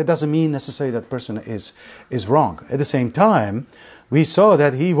 that doesn't mean necessarily that person is wrong. At the same time, we saw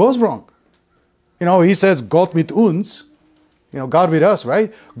that he was wrong. He says, Gott mit uns, God with us,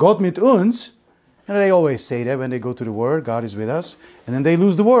 right? Gott mit uns. And they always say that when they go to the Word, God is with us, and then they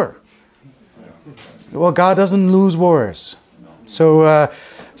lose the Word. Well, God doesn't lose words. So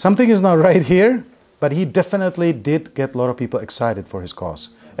something is not right here, but he definitely did get a lot of people excited for his cause.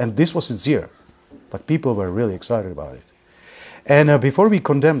 And this was sincere. Like, people were really excited about it. And before we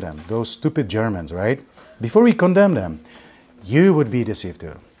condemn them, those stupid Germans, right? Before we condemn them, you would be deceived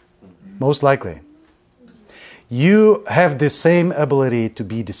too. Most likely. You have the same ability to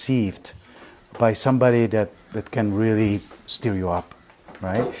be deceived by somebody that can really steer you up,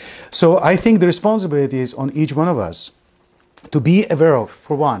 right? So I think the responsibility is on each one of us to be aware of,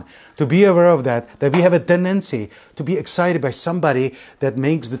 for one, to be aware of that we have a tendency to be excited by somebody that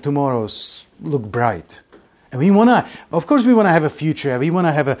makes the tomorrows look bright. And we want to, of course, we want to have a future. We want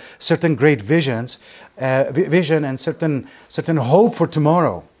to have a certain great vision and certain hope for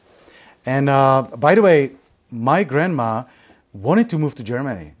tomorrow. And by the way, my grandma wanted to move to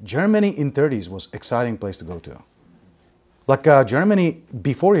Germany. Germany in 30s was an exciting place to go to. Like Germany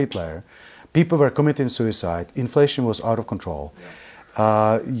before Hitler, people were committing suicide. Inflation was out of control.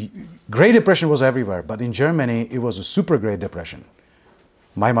 Great Depression was everywhere, but in Germany, it was a super Great Depression.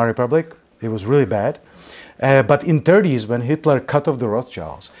 Weimar Republic, it was really bad. But in 30s, when Hitler cut off the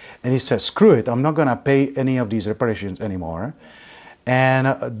Rothschilds, and he says, screw it, I'm not going to pay any of these reparations anymore.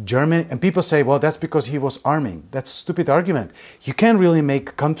 And Germany, and people say, well, that's because he was arming. That's a stupid argument. You can't really make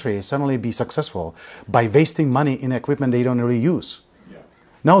a country suddenly be successful by wasting money in equipment they don't really use. Yeah.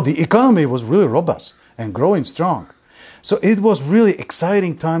 No, the economy was really robust and growing strong. So it was really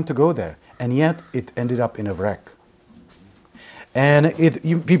exciting time to go there. And yet it ended up in a wreck. And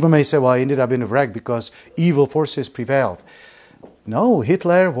people may say, well, it ended up in a wreck because evil forces prevailed. No,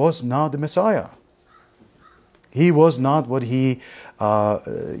 Hitler was not the Messiah. He was not what he,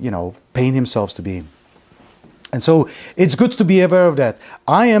 painted himself to be. And so it's good to be aware of that.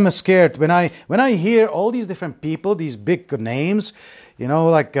 I am scared when I hear all these different people, these big names,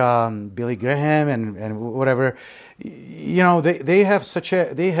 like Billy Graham and whatever. They had such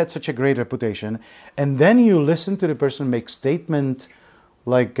a great reputation, and then you listen to the person make statement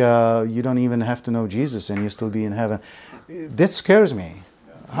like you don't even have to know Jesus and you still be in heaven. That scares me.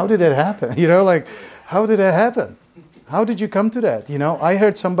 How did that happen? How did that happen? How did you come to that? I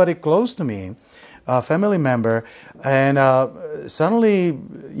heard somebody close to me, a family member, and suddenly,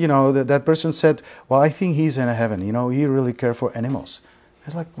 that person said, well, I think he's in heaven. He really cares for animals. I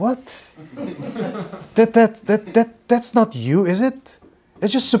was like, what? That's not you, is it? It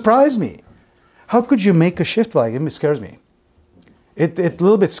just surprised me. How could you make a shift like it? It scares me. It a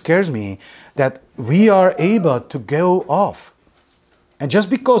little bit scares me that we are able to go off. And just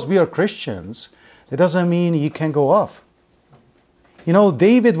because we are Christians, it doesn't mean you can go off.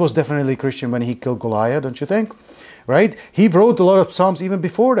 David was definitely Christian when he killed Goliath, don't you think? Right? He wrote a lot of Psalms even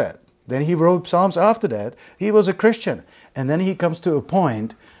before that. Then he wrote Psalms after that. He was a Christian. And then he comes to a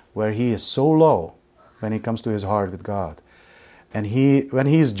point where he is so low when it comes to his heart with God. And when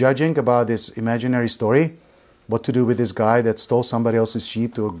he is judging about this imaginary story, what to do with this guy that stole somebody else's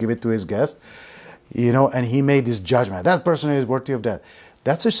sheep to give it to his guest, and he made this judgment. That person is worthy of death.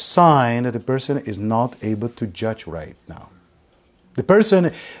 That's a sign that the person is not able to judge right now. The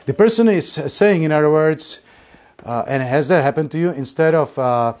person is saying, in other words, and has that happened to you? Instead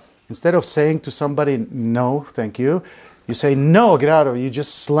of saying to somebody, no, thank you, you say, no, get out of it. You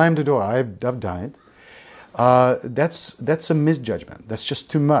just slam the door. I've done it. That's a misjudgment. That's just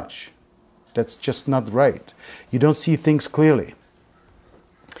too much. That's just not right. You don't see things clearly.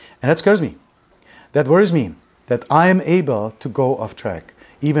 And that scares me. That worries me, that I am able to go off track,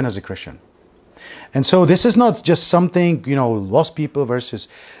 even as a Christian. And so this is not just something, lost people versus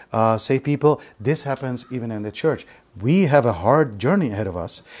saved people. This happens even in the church. We have a hard journey ahead of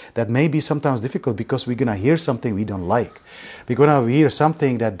us that may be sometimes difficult because we're going to hear something we don't like. We're going to hear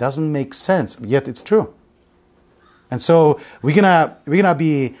something that doesn't make sense, yet it's true. And so we're gonna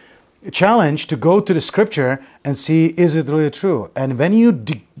be challenged to go to the scripture and see, is it really true? And when you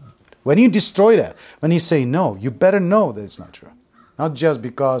destroy that, when you say no, you better know that it's not true. Not just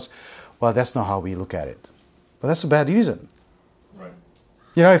because, well, that's not how we look at it. But that's a bad reason. Right.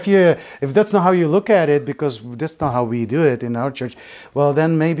 If that's not how you look at it, because that's not how we do it in our church, well,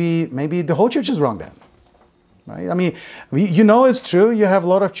 then maybe the whole church is wrong then. Right? I mean, it's true. You have a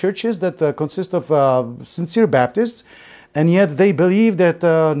lot of churches that consist of sincere Baptists, and yet they believe that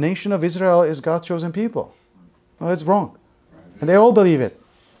the nation of Israel is God's chosen people. Well, it's wrong. And they all believe it.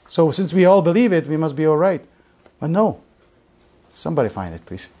 So since we all believe it, we must be all right. But no. Somebody find it,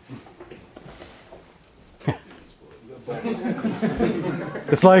 please.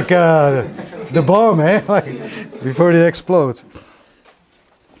 It's like the bomb, like before it explodes.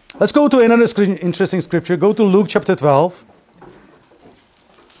 Let's go to another interesting scripture. Go to Luke chapter 12.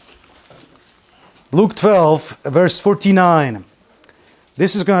 Luke 12, verse 49.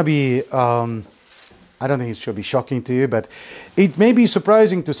 This is going to be, I don't think it should be shocking to you, but it may be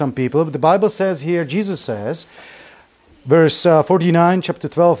surprising to some people. But the Bible says here, Jesus says, Verse 49, chapter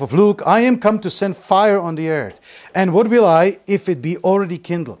 12 of Luke, I am come to send fire on the earth. And what will I if it be already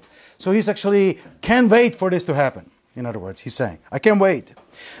kindled? So he's actually can't wait for this to happen. In other words, he's saying, I can't wait.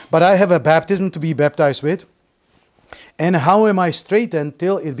 But I have a baptism to be baptized with. And how am I straitened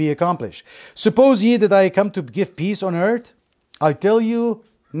till it be accomplished? Suppose ye that I come to give peace on earth? I tell you,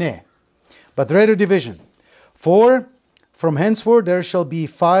 nay, but rather division. For from henceforth there shall be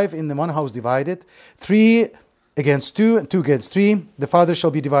 5 in the one house divided, 3 against 2, and 2 against 3. The father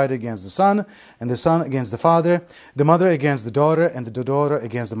shall be divided against the son, and the son against the father, the mother against the daughter, and the daughter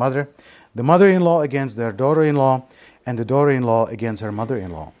against the mother-in-law against their daughter-in-law, and the daughter-in-law against her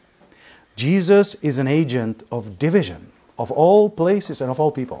mother-in-law. Jesus is an agent of division of all places and of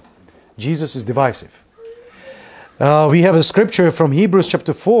all people. Jesus is divisive. We have a scripture from Hebrews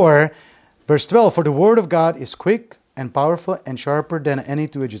chapter 4, verse 12. For the word of God is quick and powerful and sharper than any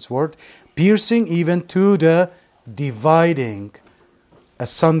two-edged sword, piercing even to the dividing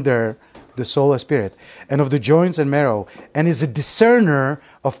asunder the soul and spirit, and of the joints and marrow, and is a discerner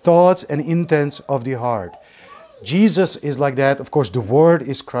of thoughts and intents of the heart. Jesus is like that. Of course, the Word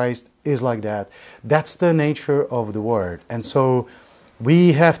is Christ, is like that. That's the nature of the Word. And so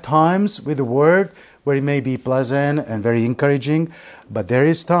we have times with the Word where it may be pleasant and very encouraging, but there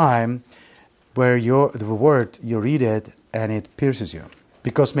is time where the Word, you read it and it pierces you.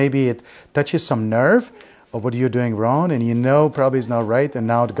 Because maybe it touches some nerve of what you're doing wrong, and you know probably it's not right, and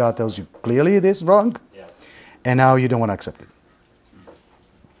now God tells you clearly it is wrong, and now you don't want to accept it.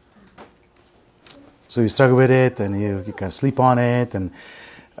 So you struggle with it, and you can sleep on it, and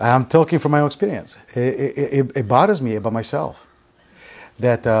I'm talking from my own experience. It bothers me about myself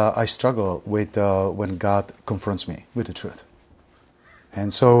that I struggle with when God confronts me with the truth.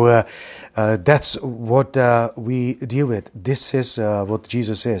 And so that's what we deal with. This is what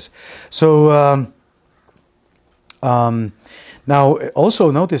Jesus is. So now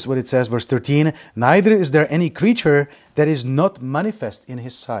also notice what it says, verse 13, neither is there any creature that is not manifest in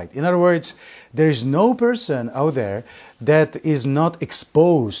his sight. In other words, there is no person out there that is not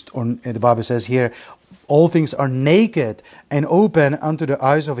exposed, or the Bible says here, all things are naked and open unto the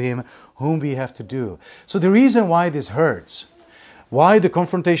eyes of him whom we have to do. So the reason why this hurts, why the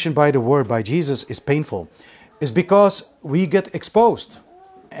confrontation by the word, by Jesus, is painful, is because we get exposed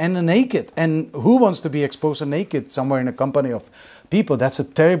and naked. And who wants to be exposed and naked somewhere in a company of people? That's a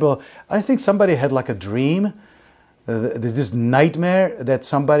terrible... I think somebody had like a dream, this nightmare that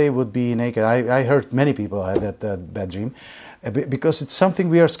somebody would be naked. I heard many people had that bad dream, because it's something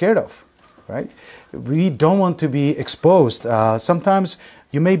we are scared of, right? We don't want to be exposed. Sometimes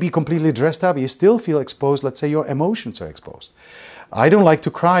you may be completely dressed up, you still feel exposed. Let's say your emotions are exposed. I don't like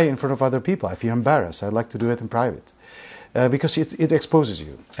to cry in front of other people. I feel embarrassed. I like to do it in private. Because it exposes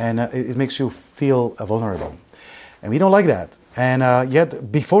you, and it makes you feel vulnerable. And we don't like that. And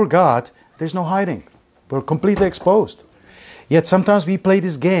yet, before God, there's no hiding. We're completely exposed. Yet sometimes we play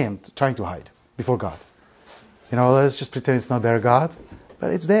this game trying to hide before God. You know, let's just pretend it's not there, God.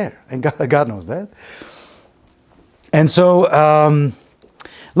 But it's there, and God knows that. And so,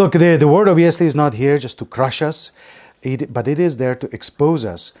 look, the word obviously is not here just to crush us, but it is there to expose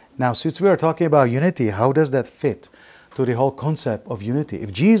us. Now, since we are talking about unity, how does that fit to the whole concept of unity?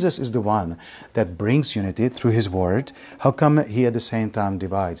 If Jesus is the one that brings unity through his word, how come he at the same time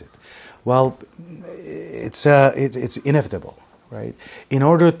divides it? Well, it's inevitable, right? In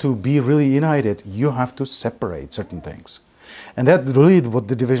order to be really united, you have to separate certain things. And that's really what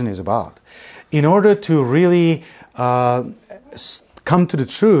the division is about. In order to really come to the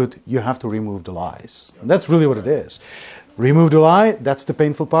truth, you have to remove the lies. And that's really what it is. Remove the lie, that's the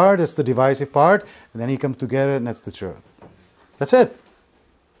painful part, that's the divisive part, and then you come together and that's the truth. That's it.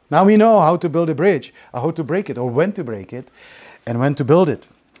 Now we know how to build a bridge, how to break it, or when to break it, and when to build it.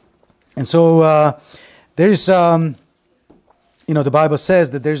 And so there is, the Bible says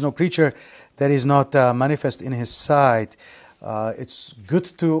that there is no creature that is not manifest in his sight. It's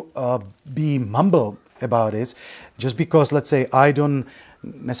good to be humble about it, just because, let's say, I don't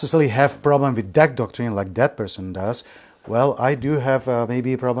necessarily have problem with that doctrine like that person does. Well, I do have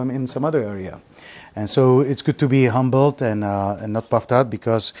maybe a problem in some other area. And so it's good to be humbled and not puffed out,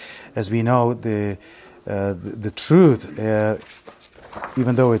 because, as we know, the truth,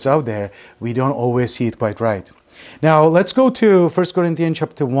 even though it's out there, we don't always see it quite right. Now, let's go to 1 Corinthians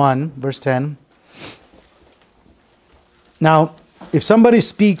chapter 1, verse 10. Now, if somebody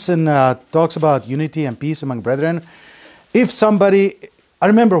speaks and talks about unity and peace among brethren, if somebody... I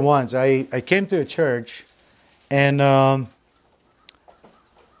remember once I came to a church, and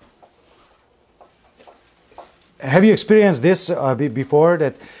have you experienced this before,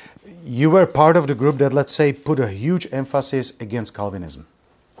 that you were part of the group that, let's say, put a huge emphasis against Calvinism.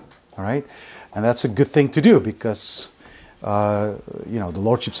 All right? And that's a good thing to do because, the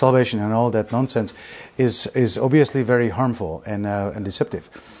Lordship salvation and all that nonsense is obviously very harmful and deceptive.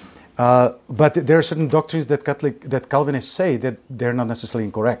 But there are certain doctrines that Calvinists say that they're not necessarily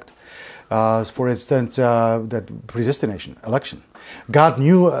incorrect. For instance, that predestination, election. God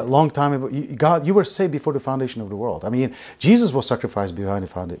knew a long time ago. You were saved before the foundation of the world. I mean, Jesus was sacrificed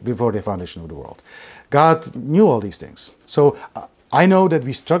before the foundation of the world. God knew all these things. So I know that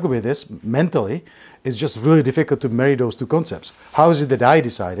we struggle with this mentally. It's just really difficult to marry those two concepts. How is it that I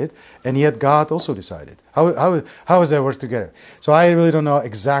decided, and yet God also decided? How does that work together? So I really don't know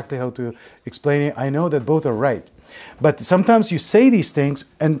exactly how to explain it. I know that both are right. But sometimes you say these things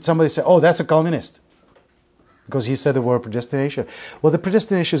and somebody say, oh, that's a Calvinist. Because he said the word predestination. Well, the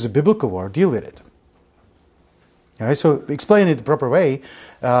predestination is a biblical word. Deal with it. All right, so explain it the proper way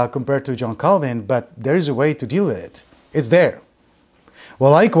compared to John Calvin, but there is a way to deal with it. It's there.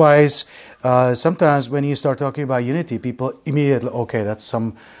 Well, likewise, sometimes when you start talking about unity, people immediately, okay, that's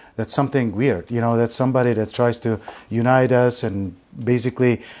something weird. That's somebody that tries to unite us and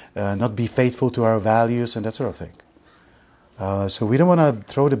basically not be faithful to our values and that sort of thing. So we don't want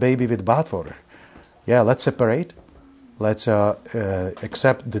to throw the baby with the bathwater. Yeah, let's separate. Let's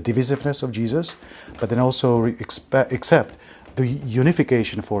accept the divisiveness of Jesus, but then also accept the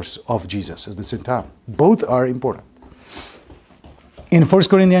unification force of Jesus at the same time. Both are important. In 1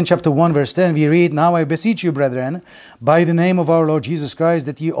 Corinthians chapter 1, verse 10, we read, "Now I beseech you, brethren, by the name of our Lord Jesus Christ,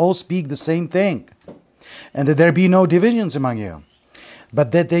 that ye all speak the same thing, and that there be no divisions among you,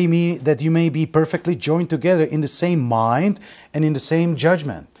 but that you may be perfectly joined together in the same mind and in the same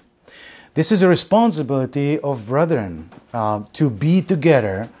judgment." This is a responsibility of brethren to be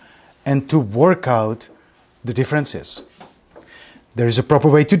together and to work out the differences. There is a proper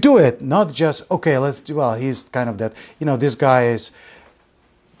way to do it, not just, okay, he's kind of that, this guy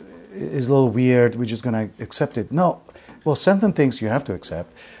is a little weird, we're just going to accept it. No, well, certain things you have to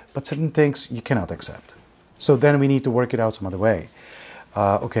accept, but certain things you cannot accept. So then we need to work it out some other way.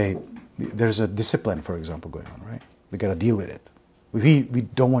 Okay, there's a discipline, for example, going on, right? We got to deal with it. We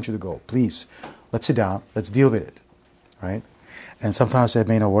don't want you to go. Please, let's sit down. Let's deal with it, right? And sometimes it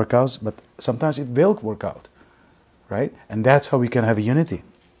may not work out, but sometimes it will work out, right? And that's how we can have a unity.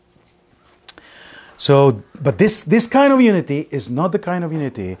 So, but this kind of unity is not the kind of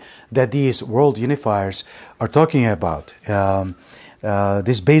unity that these world unifiers are talking about.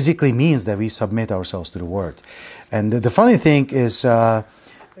 This basically means that we submit ourselves to the Word. And the funny thing is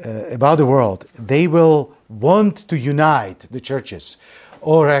about the world, they will want to unite the churches.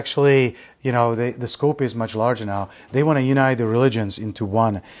 Or actually, the scope is much larger now. They want to unite the religions into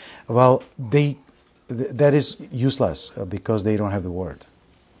one. Well, that is useless because they don't have the Word.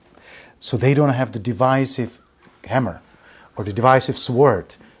 So they don't have the divisive hammer or the divisive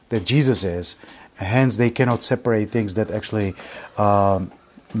sword that Jesus is. Hence, they cannot separate things that actually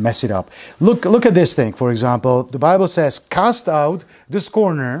mess it up. Look at this thing, for example. The Bible says, "Cast out the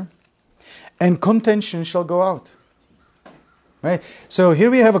scorner, and contention shall go out." Right? So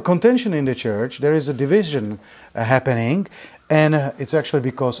here we have a contention in the church. There is a division happening, and it's actually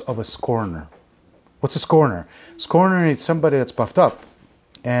because of a scorner. What's a scorner? Scorner is somebody that's puffed up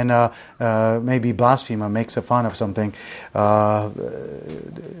and maybe blasphemer, makes a fun of something,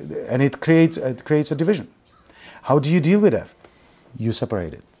 and it creates a division. How do you deal with that? You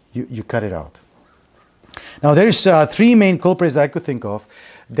separate it. You cut it out. Now there's three main culprits that I could think of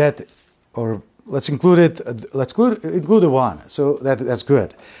that, or let's include the one. So that's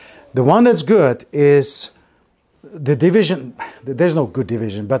good. The one that's good is the division. There's no good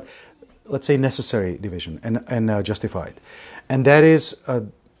division, but let's say necessary division and justified. And that is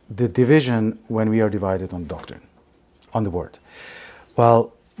the division when we are divided on doctrine, on the Word.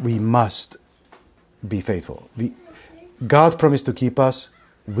 Well, we must be faithful. God promised to keep us.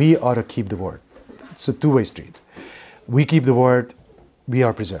 We ought to keep the Word. It's a two-way street. We keep the Word, we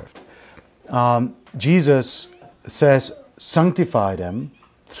are preserved. Jesus says, "Sanctify them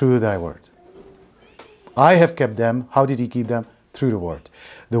through thy word." I have kept them. How did he keep them? Through the Word.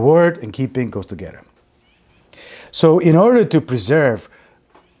 The Word and keeping goes together. So in order to preserve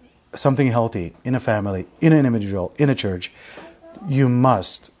something healthy in a family, in an individual, in a church, you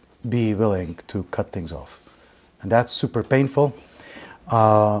must be willing to cut things off. And that's super painful,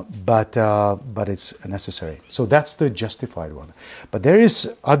 but it's necessary. So that's the justified one. But there is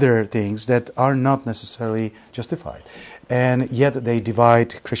other things that are not necessarily justified, and yet they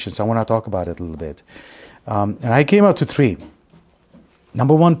divide Christians. I want to talk about it a little bit. And I came out to three.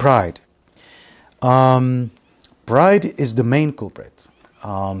 Number one, pride. Pride is the main culprit.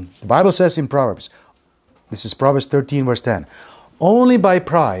 The Bible says in Proverbs, this is Proverbs 13 verse 10, only by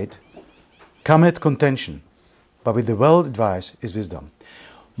pride cometh contention, but with the well advised is wisdom.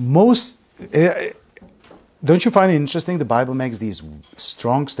 Most, don't you find it interesting the Bible makes these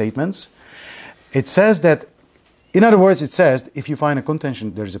strong statements? It says that, in other words, it says, if you find a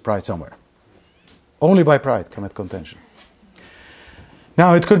contention, there is a pride somewhere. Only by pride cometh contention.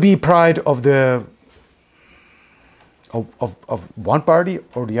 Now, it could be pride of the of one party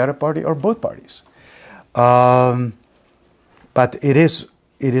or the other party or both parties. But it is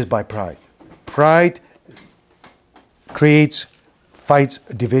by pride. Pride creates fights,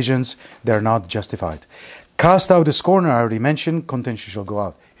 divisions. They are not justified. Cast out the scorner, I already mentioned, contention shall go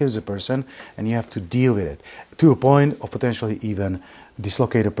out. Here's a person, and you have to deal with it to a point of potentially even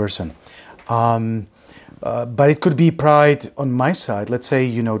dislocate a person. But it could be pride on my side. Let's say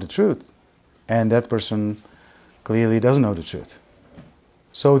you know the truth, and that person clearly doesn't know the truth.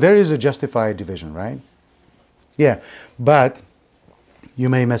 So there is a justified division, right? Yeah, but you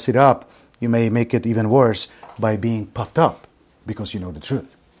may mess it up. You may make it even worse by being puffed up because you know the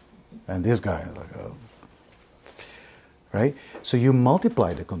truth. And this guy, like, oh. Right? So you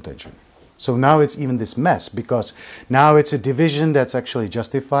multiply the contention. So now it's even this mess, because now it's a division that's actually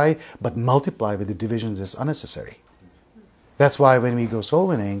justified, but multiplied with the divisions that's unnecessary. That's why when we go soul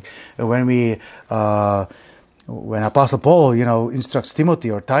winning, when Apostle Paul, instructs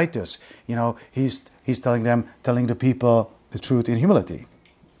Timothy or Titus, he's telling the people the truth in humility.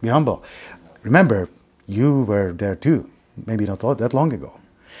 Be humble. Remember, you were there too. Maybe not that long ago.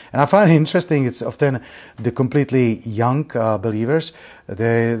 And I find it interesting, it's often the completely young believers,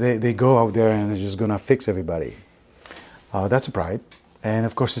 they go out there and they're just going to fix everybody. That's a pride. And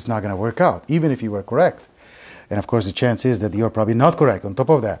of course it's not going to work out, even if you were correct. And of course the chance is that you're probably not correct on top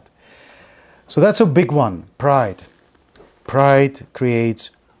of that. So that's a big one, pride. Pride creates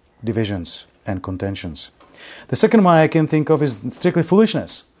divisions and contentions. The second one I can think of is strictly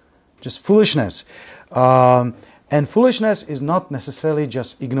foolishness. Just foolishness. And foolishness is not necessarily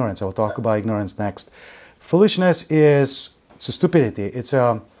just ignorance. I'll talk about ignorance next. Foolishness is stupidity. It's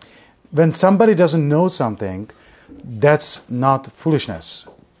when somebody doesn't know something, that's not foolishness.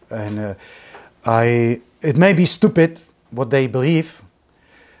 And it may be stupid what they believe,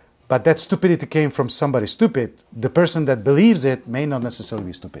 but that stupidity came from somebody stupid. The person that believes it may not necessarily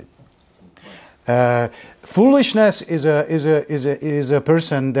be stupid. Foolishness is a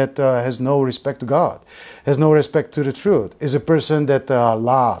person that has no respect to God, has no respect to the truth, is a person that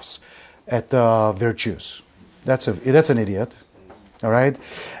laughs at virtues. That's an idiot, all right?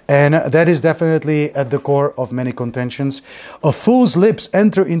 And that is definitely at the core of many contentions. A fool's lips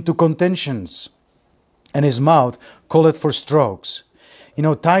enter into contentions, and his mouth calleth for strokes.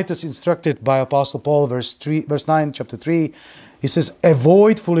 Titus, instructed by Apostle Paul, verse 9, chapter 3, he says,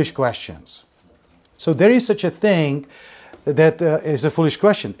 avoid foolish questions. So there is such a thing that is a foolish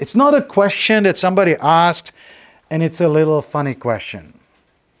question. It's not a question that somebody asked and it's a little funny question.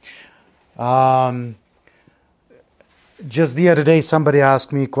 Just the other day somebody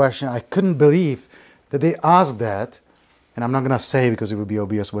asked me a question. I couldn't believe that they asked that. And I'm not going to say because it would be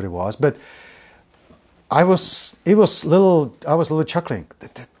obvious what it was. But I was a little chuckling.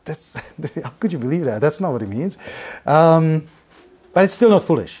 That's how could you believe that? That's not what it means. But it's still not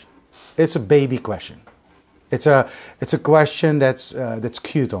foolish. It's a baby question. It's a question that's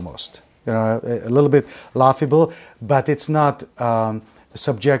cute almost, a little bit laughable, but it's not the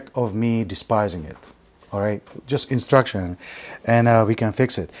subject of me despising it. All right, just instruction, and we can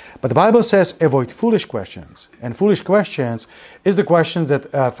fix it. But the Bible says avoid foolish questions, and foolish questions is the questions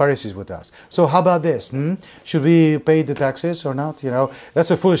that Pharisees would ask. So how about this? Should we pay the taxes or not? That's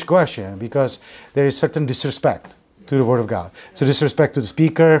a foolish question because there is certain disrespect to the Word of God. It's a disrespect to the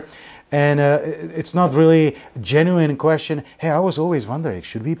speaker. And it's not really a genuine question. Hey, I was always wondering,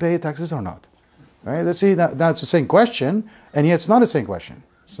 should we pay taxes or not? Right? Let's see, now it's the same question, and yet it's not the same question.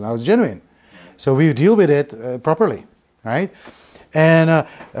 So now it's genuine. So we deal with it properly, right? And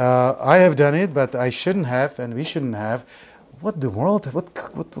I have done it, but I shouldn't have, and we shouldn't have. What the world? What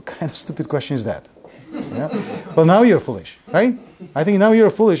kind of stupid question is that? Yeah? Well, now you're foolish, right? I think now you're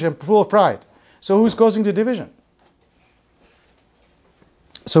foolish and full of pride. So who's causing the division?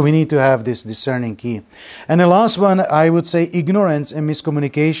 So we need to have this discerning key. And the last one, I would say ignorance and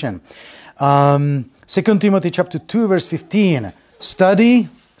miscommunication. 2 Timothy chapter 2, verse 15. Study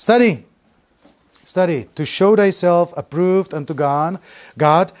to show thyself approved unto God,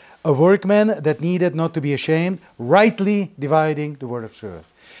 a workman that needeth not to be ashamed, rightly dividing the word of truth.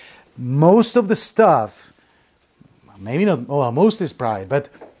 Most of the stuff, maybe not, most is pride, but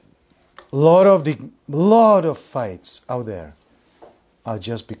a lot of fights out there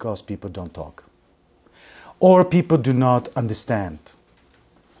just because people don't talk. Or people do not understand.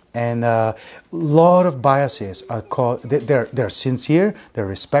 And a lot of biases are called, they're sincere, they're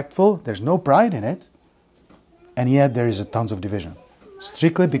respectful, there's no pride in it, and yet there is a tons of division,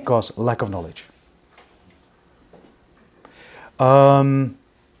 strictly because lack of knowledge.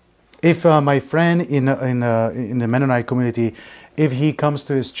 If my friend in the Mennonite community, if he comes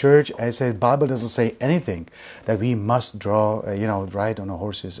to his church and says, Bible doesn't say anything that we must ride on a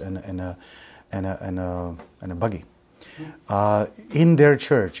horses and a buggy. In their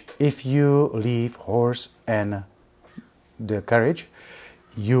church, if you leave horse and the carriage,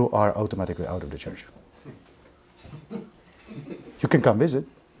 you are automatically out of the church. You can come visit.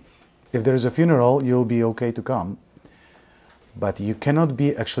 If there is a funeral, you'll be okay to come. But you cannot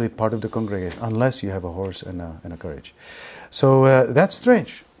be actually part of the congregation unless you have a horse and a carriage. So that's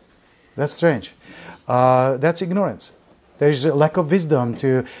strange. That's strange. That's ignorance. There's a lack of wisdom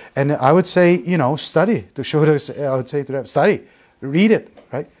and I would say, study. To show us, I would say to them, study, read it,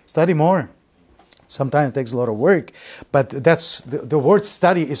 right? Study more. Sometimes it takes a lot of work, but that's the word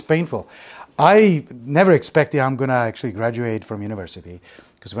study is painful. I never expected I'm going to actually graduate from university,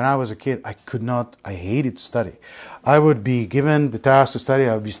 because when I was a kid, I hated to study. I would be given the task to study,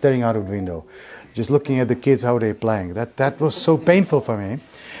 I would be staring out of the window, just looking at the kids, how they're playing. That was so painful for me.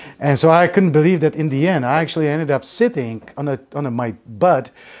 And so I couldn't believe that in the end, I actually ended up sitting on my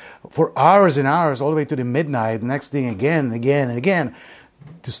butt for hours and hours, all the way to the midnight, the next thing again and again and again,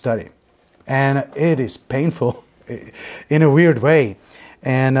 to study. And it is painful in a weird way.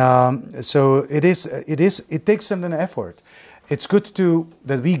 And so it takes an effort. It's good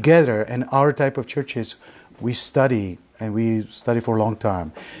that we gather, and our type of churches, we study, and we study for a long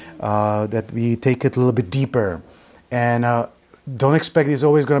time, that we take it a little bit deeper. And don't expect it's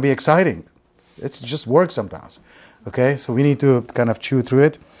always going to be exciting. It's just work sometimes. Okay, so we need to kind of chew through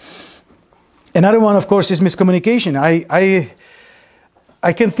it. Another one, of course, is miscommunication.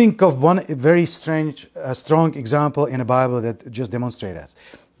 I can think of one very strong example in the Bible that just demonstrates that.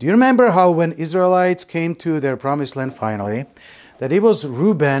 Do you remember how when Israelites came to their promised land finally, that it was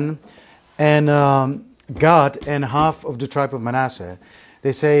Reuben and Gad and half of the tribe of Manasseh?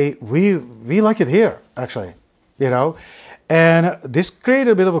 They say, we like it here, actually, And this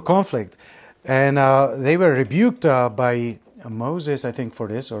created a bit of a conflict. And they were rebuked by Moses, I think, for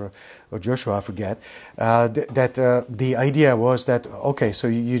this, or Joshua, I forget, that the idea was that, okay, so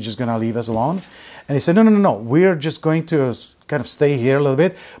you're just going to leave us alone? And he said, no, we're just going to kind of stay here a little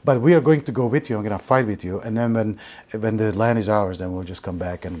bit, but we are going to go with you, I'm going to fight with you, and then when the land is ours, then we'll just come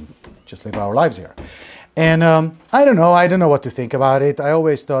back and just live our lives here. And I don't know what to think about it. I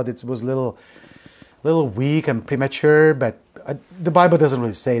always thought it was a little weak and premature, but the Bible doesn't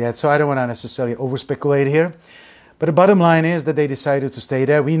really say that, so I don't want to necessarily over-speculate here. But the bottom line is that they decided to stay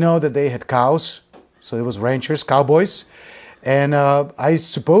there. We know that they had cows, so it was ranchers, cowboys. And I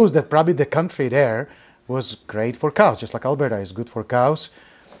suppose that probably the country there was great for cows, just like Alberta is good for cows.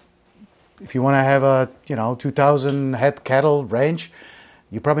 If you want to have a 2,000 head cattle ranch,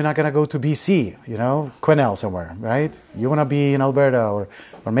 you're probably not going to go to BC, Quesnel somewhere, right? You want to be in Alberta or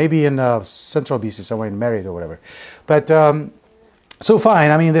maybe in central BC, somewhere in Merritt or whatever. But so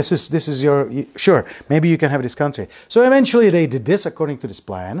fine, I mean, this is sure, maybe you can have this country. So eventually they did this according to this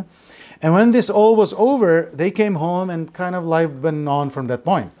plan. And when this all was over, they came home and kind of life went on from that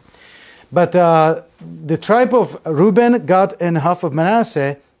point. But the tribe of Reuben, Gad, and half of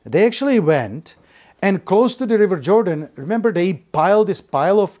Manasseh, they actually went and close to the river Jordan. Remember, they piled this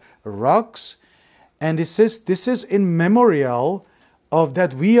pile of rocks. And this is in memorial of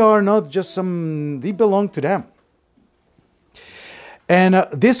that we are not just we belong to them. And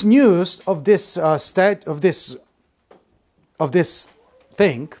this news of this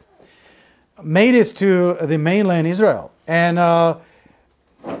thing made it to the mainland Israel, and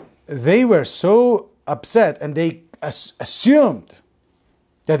they were so upset, and they assumed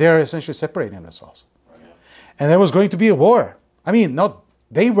that they are essentially separating themselves, and there was going to be a war. I mean,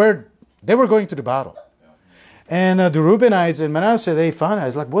 they were going to the battle, and the Reubenites and Manasseh, they found out,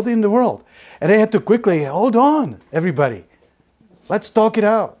 it's like, what in the world? And they had to quickly, hold on, everybody. Let's talk it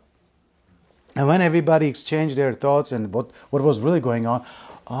out. And when everybody exchanged their thoughts and what was really going on,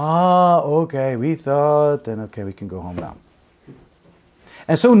 okay, we thought, and okay, we can go home now.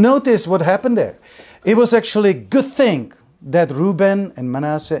 And so notice what happened there. It was actually a good thing that Reuben and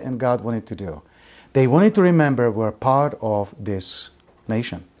Manasseh and Gad wanted to do. They wanted to remember we're part of this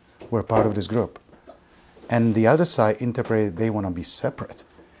nation. We're part of this group. And the other side interpreted they want to be separate.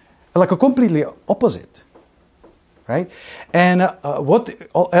 Like a completely opposite. Right? And what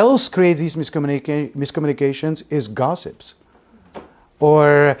else creates these miscommunications is gossips.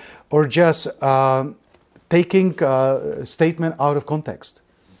 or just taking a statement out of context.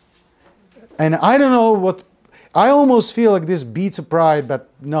 And I don't know what, I almost feel like this beats a pride, but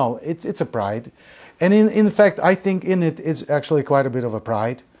no, it's a pride. And in fact, I think in it, it's actually quite a bit of a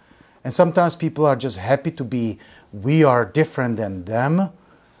pride. And sometimes people are just happy to be, we are different than them,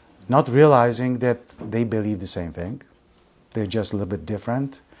 not realizing that they believe the same thing. They're just a little bit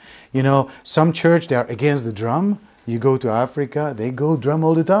different. You know, some church, they are against the drum. You go to Africa, they go drum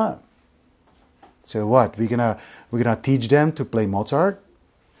all the time. So what? We're gonna teach them to play Mozart?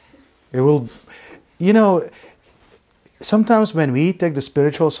 It will, you know, sometimes when we take the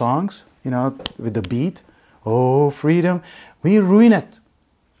spiritual songs, you know, with the beat, oh, freedom, we ruin it.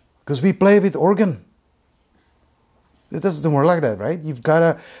 Because we play with organ. It doesn't work like that, right? You've got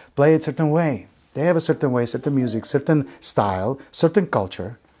to play it a certain way. They have a certain way, certain music, certain style, certain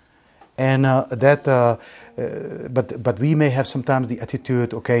culture. And but we may have sometimes the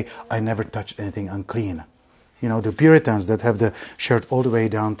attitude, okay, I never touched anything unclean. You know, the Puritans that have the shirt all the way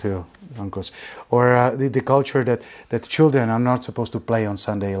down to ankles. Or the culture that children are not supposed to play on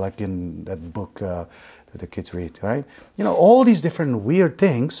Sunday, like in that book that the kids read, right? You know, all these different weird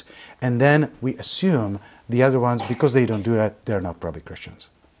things, and then we assume the other ones, because they don't do that, they're not probably Christians.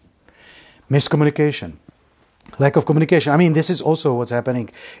 Miscommunication. Lack of communication. I mean, this is also what's happening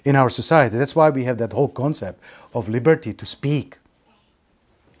in our society. That's why we have that whole concept of liberty to speak.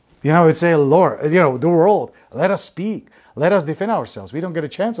 You know, it's a Lord, you know, the world, let us speak. Let us defend ourselves. We don't get a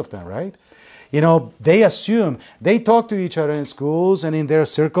chance of that, right? You know, they assume, they talk to each other in schools and in their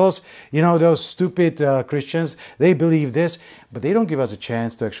circles. You know, those stupid Christians, they believe this, but they don't give us a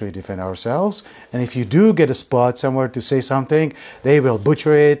chance to actually defend ourselves. And if you do get a spot somewhere to say something, they will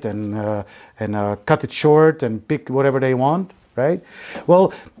butcher it and cut it short and pick whatever they want, right?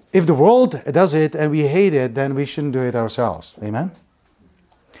 Well, if the world does it and we hate it, then we shouldn't do it ourselves. Amen?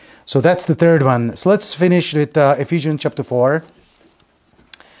 So that's the third one. So let's finish with Ephesians chapter 4.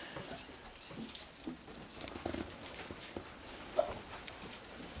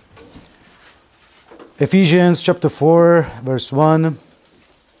 Ephesians chapter 4, verse 1.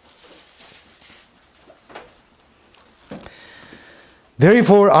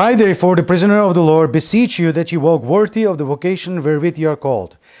 Therefore, I, the prisoner of the Lord, beseech you that you walk worthy of the vocation wherewith you are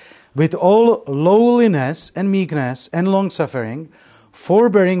called, with all lowliness and meekness and longsuffering,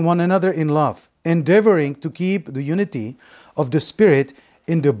 forbearing one another in love, endeavoring to keep the unity of the Spirit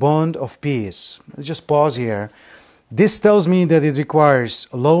in the bond of peace. Let's just pause here. This tells me that it requires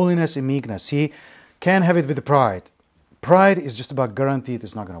lowliness and meekness. See, can't have it with pride. Pride is just about guaranteed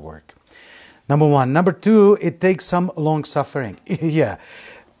it's not going to work. Number one. Number two, it takes some long suffering. Yeah,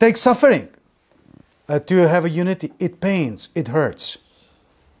 takes suffering to have a unity. It pains, it hurts.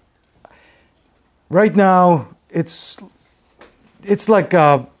 Right now, it's like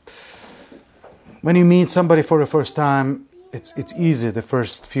when you meet somebody for the first time, it's easy the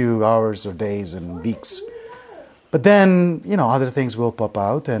first few hours or days and weeks. But then, you know, other things will pop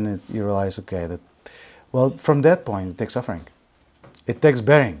out and you realize, okay, well, from that point, it takes suffering. It takes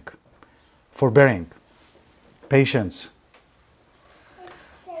bearing, forbearing, patience.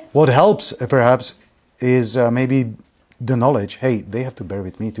 What helps, perhaps, is maybe the knowledge, hey, they have to bear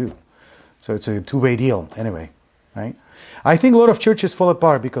with me too. So it's a two-way deal anyway, right? I think a lot of churches fall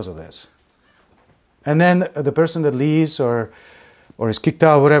apart because of this. And then the person that leaves or is kicked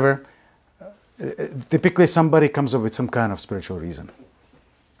out, whatever, typically somebody comes up with some kind of spiritual reason.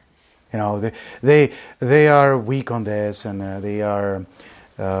 You know, they are weak on this, and they are,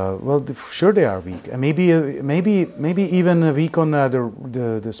 well, sure they are weak, and maybe even weak on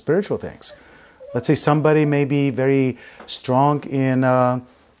the spiritual things. Let's say somebody may be very strong in I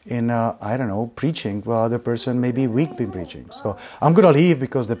don't know, preaching, while other person may be weak in preaching. So I'm going to leave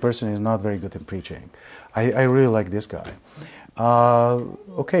because the person is not very good in preaching. I really like this guy.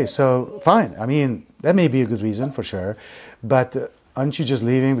 Okay, so fine. I mean, that may be a good reason for sure, but aren't you just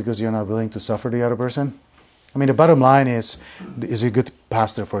leaving because you're not willing to suffer the other person? I mean, the bottom line is he a good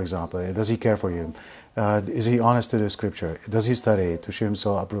pastor, for example? Does he care for you? Is he honest to the scripture? Does he study to show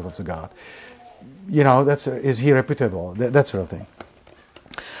himself approved of the God? You know, is he reputable? That sort of thing.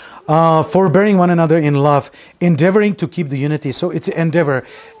 Forbearing one another in love, endeavoring to keep the unity. So it's endeavor.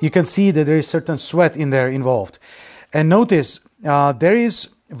 You can see that there is certain sweat in there involved. And notice, there is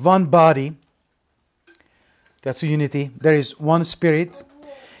one body. That's a unity. There is one Spirit.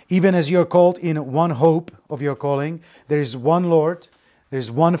 Even as you are called in one hope of your calling. There is one Lord. There is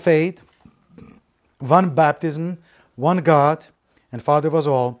one faith. One baptism. One God. And Father of us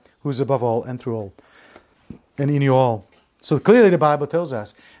all, who is above all and through all. And in you all. So clearly the Bible tells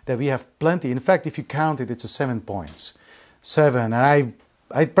us that we have plenty. In fact, if you count it, it's 7 points. 7. And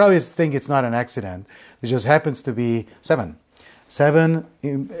I probably think it's not an accident. It just happens to be 7. 7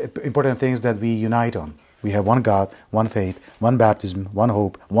 important things that we unite on. We have one God, one faith, one baptism, one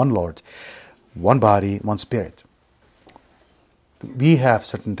hope, one Lord, one body, one spirit. We have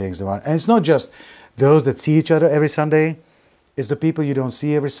certain things. And it's not just those that see each other every Sunday. It's the people you don't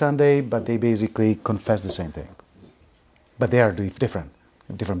see every Sunday, but they basically confess the same thing. But they are different.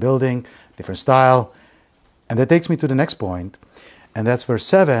 Different building, different style. And that takes me to the next point. And that's verse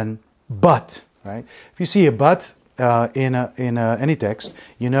 7. But, right? If you see a but in any text,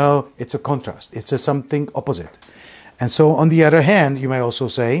 you know it's a contrast. It's a something opposite. And so on the other hand, you may also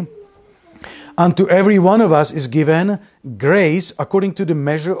say, unto every one of us is given grace according to the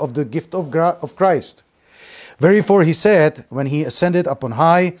measure of the gift of Christ. Wherefore he said, when he ascended up on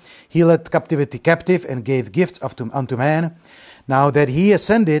high, he led captivity captive and gave gifts unto man. Now that he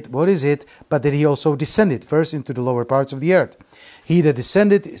ascended, what is it? But that he also descended first into the lower parts of the earth. He that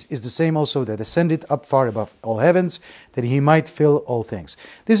descended is the same also that ascended up far above all heavens, that he might fill all things.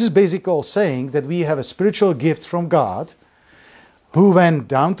 This is basically all saying that we have a spiritual gift from God, who went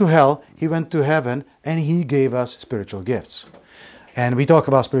down to hell, he went to heaven, and he gave us spiritual gifts. And we talk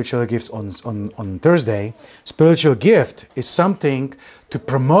about spiritual gifts on Thursday. Spiritual gift is something to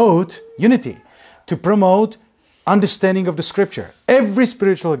promote unity, to promote understanding of the Scripture. Every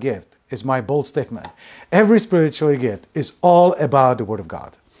spiritual gift is my bold statement. Every spiritual gift is all about the Word of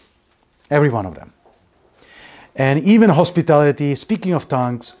God. Every one of them. And even hospitality, speaking of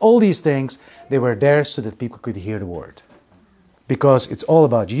tongues, all these things, they were there so that people could hear the Word. Because it's all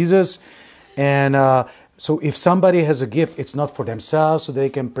about Jesus. And so if somebody has a gift, it's not for themselves so they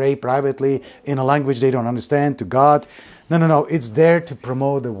can pray privately in a language they don't understand to God. No. It's there to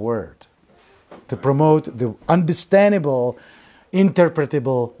promote the Word. To promote the understandable,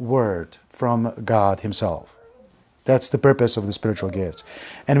 interpretable Word from God Himself. That's the purpose of the spiritual gifts.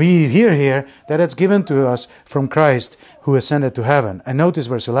 And we hear here that it's given to us from Christ who ascended to heaven. And notice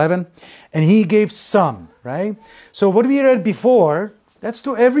verse 11. And He gave some, right? So what we read before, that's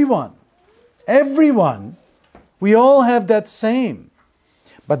to everyone. Everyone. We all have that same.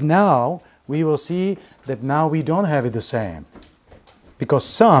 But now we will see that now we don't have it the same. Because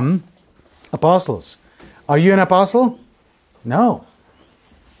some apostles. Are you an apostle? No.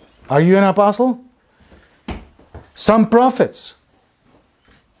 Are you an apostle? Some prophets.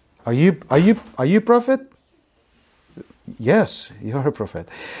 Are you prophet? Yes, you're a prophet.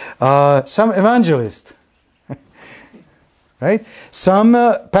 Some evangelist. Right? Some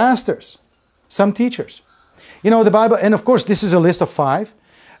pastors. Some teachers. You know, the Bible, and of course this is a list of 5.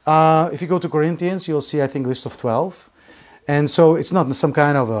 If you go to Corinthians, you'll see, I think, list of 12. And so it's not some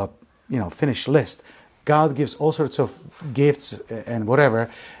kind of a, finished list. God gives all sorts of gifts and whatever.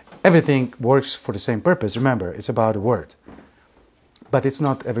 Everything works for the same purpose. Remember, it's about the Word. But it's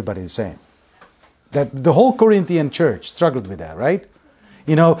not everybody the same. That the whole Corinthian church struggled with that, right?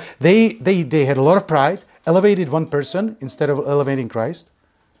 They had a lot of pride, elevated one person instead of elevating Christ.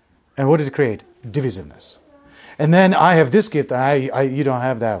 And what did it create? Divisiveness. And then I have this gift, you don't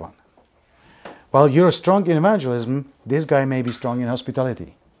have that one. Well, you're strong in evangelism. This guy may be strong in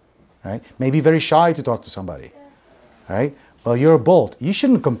hospitality. Right? Maybe very shy to talk to somebody. Right? Well, you're bold. You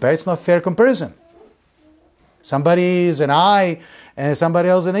shouldn't compare. It's not fair comparison. Somebody is an eye and somebody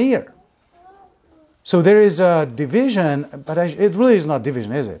else an ear. So there is a division, but it really is not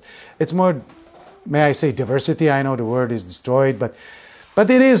division, is it? It's more, may I say, diversity. I know the word is destroyed, but it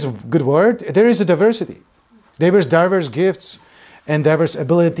is a good word. There is a diversity. There's diverse gifts and diverse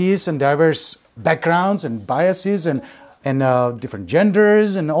abilities and diverse backgrounds and biases and different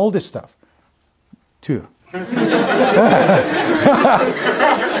genders and all this stuff, too.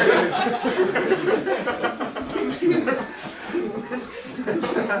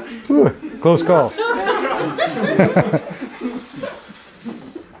 Ooh, close call.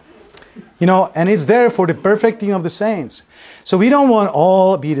 And it's there for the perfecting of the saints. So we don't want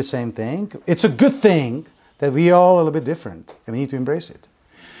all be the same thing. It's a good thing that we all are a little bit different, and we need to embrace it.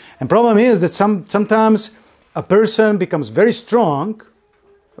 And problem is that sometimes a person becomes very strong.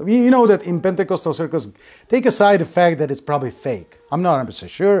 You know that in Pentecostal circles, take aside the fact that it's probably fake. I'm not 100%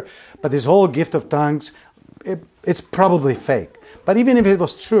 sure, but this whole gift of tongues, it's probably fake. But even if it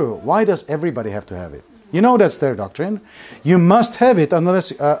was true, why does everybody have to have it? You know that's their doctrine. You must have it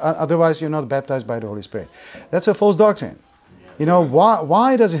unless, otherwise you're not baptized by the Holy Spirit. That's a false doctrine.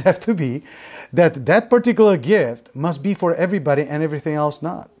 Why does it have to be that particular gift must be for everybody and everything else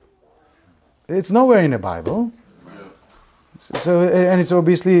not? It's nowhere in the Bible. So, and it's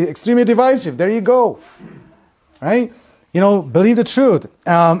obviously extremely divisive. There you go. Right? Believe the truth.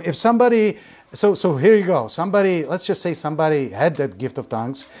 If somebody So here you go. Somebody, let's just say somebody had that gift of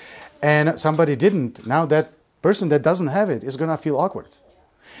tongues and somebody didn't. Now that person that doesn't have it is going to feel awkward.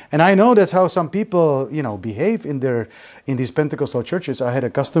 And I know that's how some people, behave in these Pentecostal churches. I had a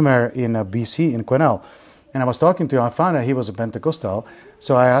customer in BC, in Quesnel, and I was talking to him. I found out he was a Pentecostal.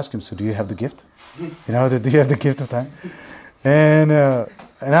 So I asked him, so do you have the gift? Do you have the gift of tongues? And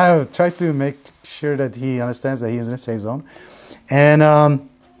I tried to make sure that he understands that he is in the same zone. And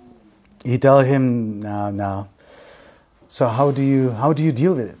he tell him, no. So how do you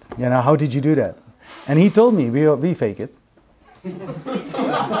deal with it? How did you do that? And he told me, we fake it.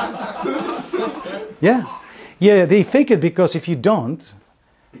 Yeah, they fake it because if you don't,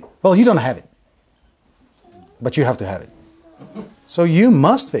 well, you don't have it. But you have to have it. So you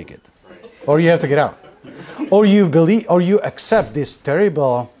must fake it. Or you have to get out. Or you believe, or you accept this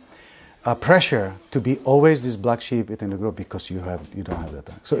terrible pressure to be always this black sheep within the group because you don't have that.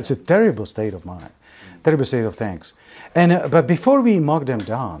 So it's a terrible state of mind, terrible state of things. And but before we mock them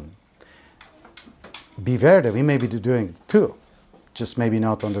down, beware that we may be doing it too, just maybe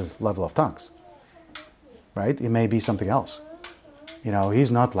not on the level of tongues. Right? It may be something else.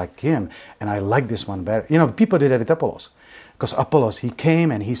 He's not like him, and I like this one better. People did that with Apollos. Because Apollos, he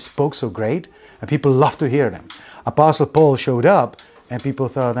came and he spoke so great, and people loved to hear them. Apostle Paul showed up, and people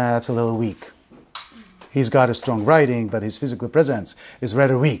thought, that's a little weak. He's got a strong writing, but his physical presence is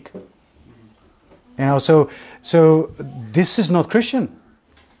rather weak. So this is not Christian.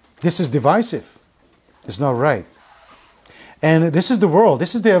 This is divisive. It's not right. And this is the world.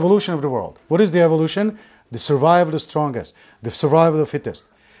 This is the evolution of the world. What is the evolution? The survival of the strongest. The survival of the fittest.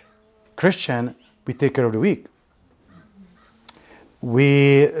 Christian, we take care of the weak.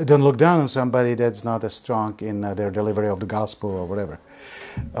 We don't look down on somebody that's not as strong in their delivery of the gospel or whatever.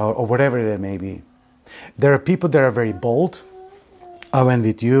 Or whatever it may be. There are people that are very bold. I went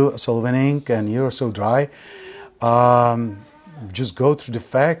with you, Solvening, and you're so dry. Just go through the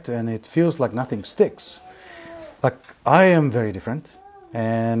fact and it feels like nothing sticks. Like, I am very different,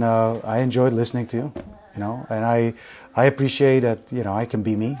 and I enjoyed listening to you, and I appreciate that, I can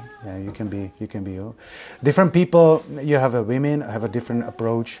be me, you can be you. Different people, you have women have a different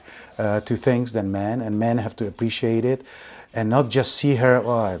approach to things than men, and men have to appreciate it, and not just see her,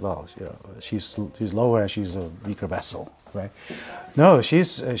 she's lower and she's a weaker vessel, right? No,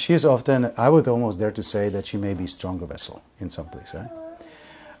 she's often, I would almost dare to say that she may be a stronger vessel in some place, right?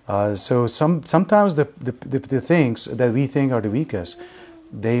 So sometimes the things that we think are the weakest,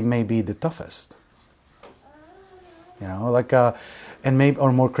 they may be the toughest. And maybe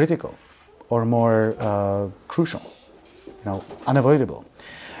or more critical, or more crucial, unavoidable.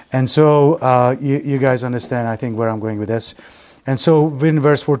 And so you guys understand, I think, where I'm going with this. And so in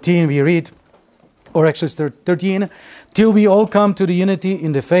verse 14 we read, or actually it's 13, till we all come to the unity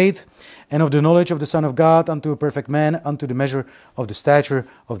in the faith and of the knowledge of the Son of God, unto a perfect man, unto the measure of the stature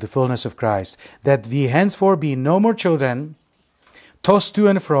of the fullness of Christ, that we henceforth be no more children, tossed to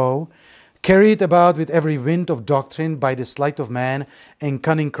and fro, carried about with every wind of doctrine by the sleight of man and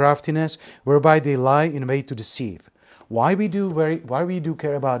cunning craftiness, whereby they lie in wait to deceive. Why we do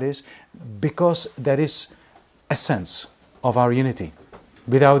care about this? Because that is essence of our unity.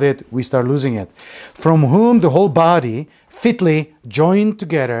 Without it, we start losing it. From whom the whole body, fitly joined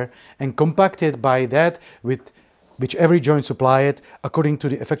together and compacted by that with which every joint supplieth, according to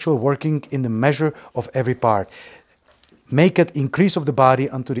the effectual working in the measure of every part, maketh increase of the body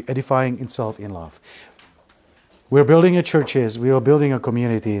unto the edifying itself in love. We're building a churches, we are building a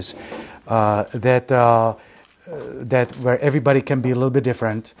communities that where everybody can be a little bit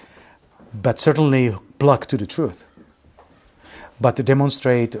different, but certainly plugged to the truth. But to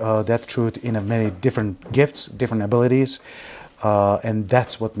demonstrate that truth in many different gifts, different abilities, and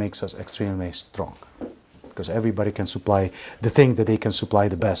that's what makes us extremely strong. Because everybody can supply the thing that they can supply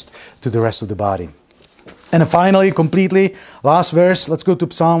the best to the rest of the body. And finally, completely, last verse, let's go to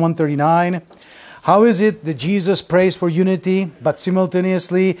Psalm 139. How is it that Jesus prays for unity, but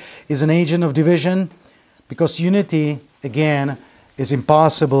simultaneously is an agent of division? Because unity, again, is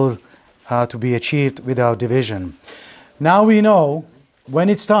impossible to be achieved without division. Now we know when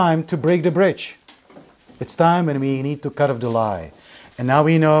it's time to break the bridge. It's time when we need to cut off the lie. And now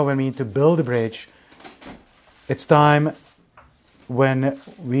we know when we need to build the bridge. It's time when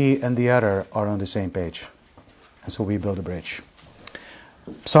we and the other are on the same page. And so we build a bridge.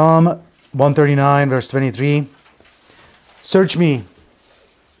 Psalm 139, verse 23. Search me,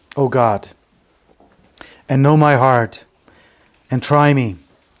 O God, and know my heart, and try me,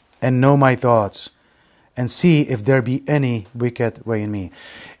 and know my thoughts, and see if there be any wicked way in me.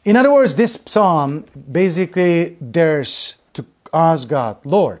 In other words, this psalm basically dares to ask God,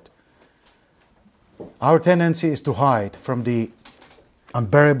 Lord, Our tendency is to hide from the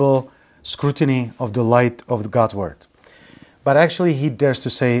unbearable scrutiny of the light of God's Word. But actually He dares to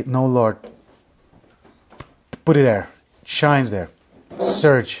say, no, Lord, put it there, shines there,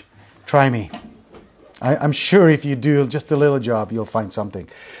 search, try me. I'm sure if you do just a little job, you'll find something.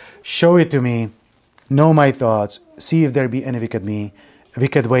 Show it to me, know my thoughts, see if there be any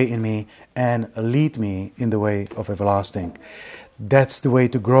wicked way in me, and lead me in the way of everlasting. That's the way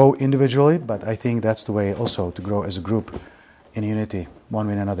to grow individually, but I think that's the way also to grow as a group in unity, one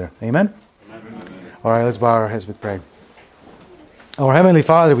with another. Amen? Amen. All right, let's bow our heads with prayer. Our Heavenly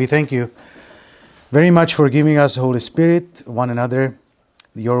Father, we thank you very much for giving us the Holy Spirit, one another,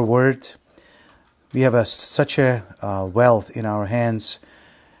 your word. We have such a wealth in our hands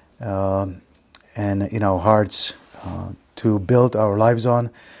and in our hearts to build our lives on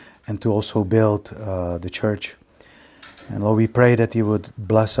and to also build the church. And Lord, we pray that you would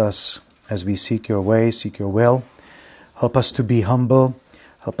bless us as we seek your way, seek your will. Help us to be humble.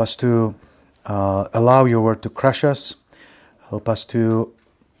 Help us to allow your word to crush us. Help us to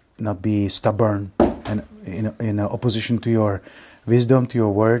not be stubborn and in opposition to your wisdom, to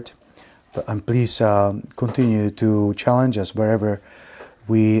your word. And please continue to challenge us wherever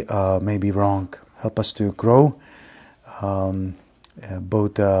we may be wrong. Help us to grow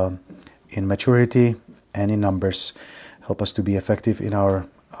both in maturity and in numbers. Help us to be effective in our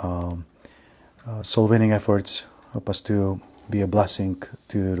soul-winning efforts. Help us to be a blessing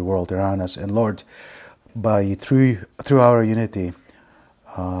to the world around us. And Lord, through our unity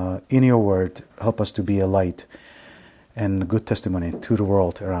in your word, help us to be a light and good testimony to the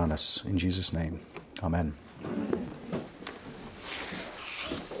world around us. In Jesus' name, amen.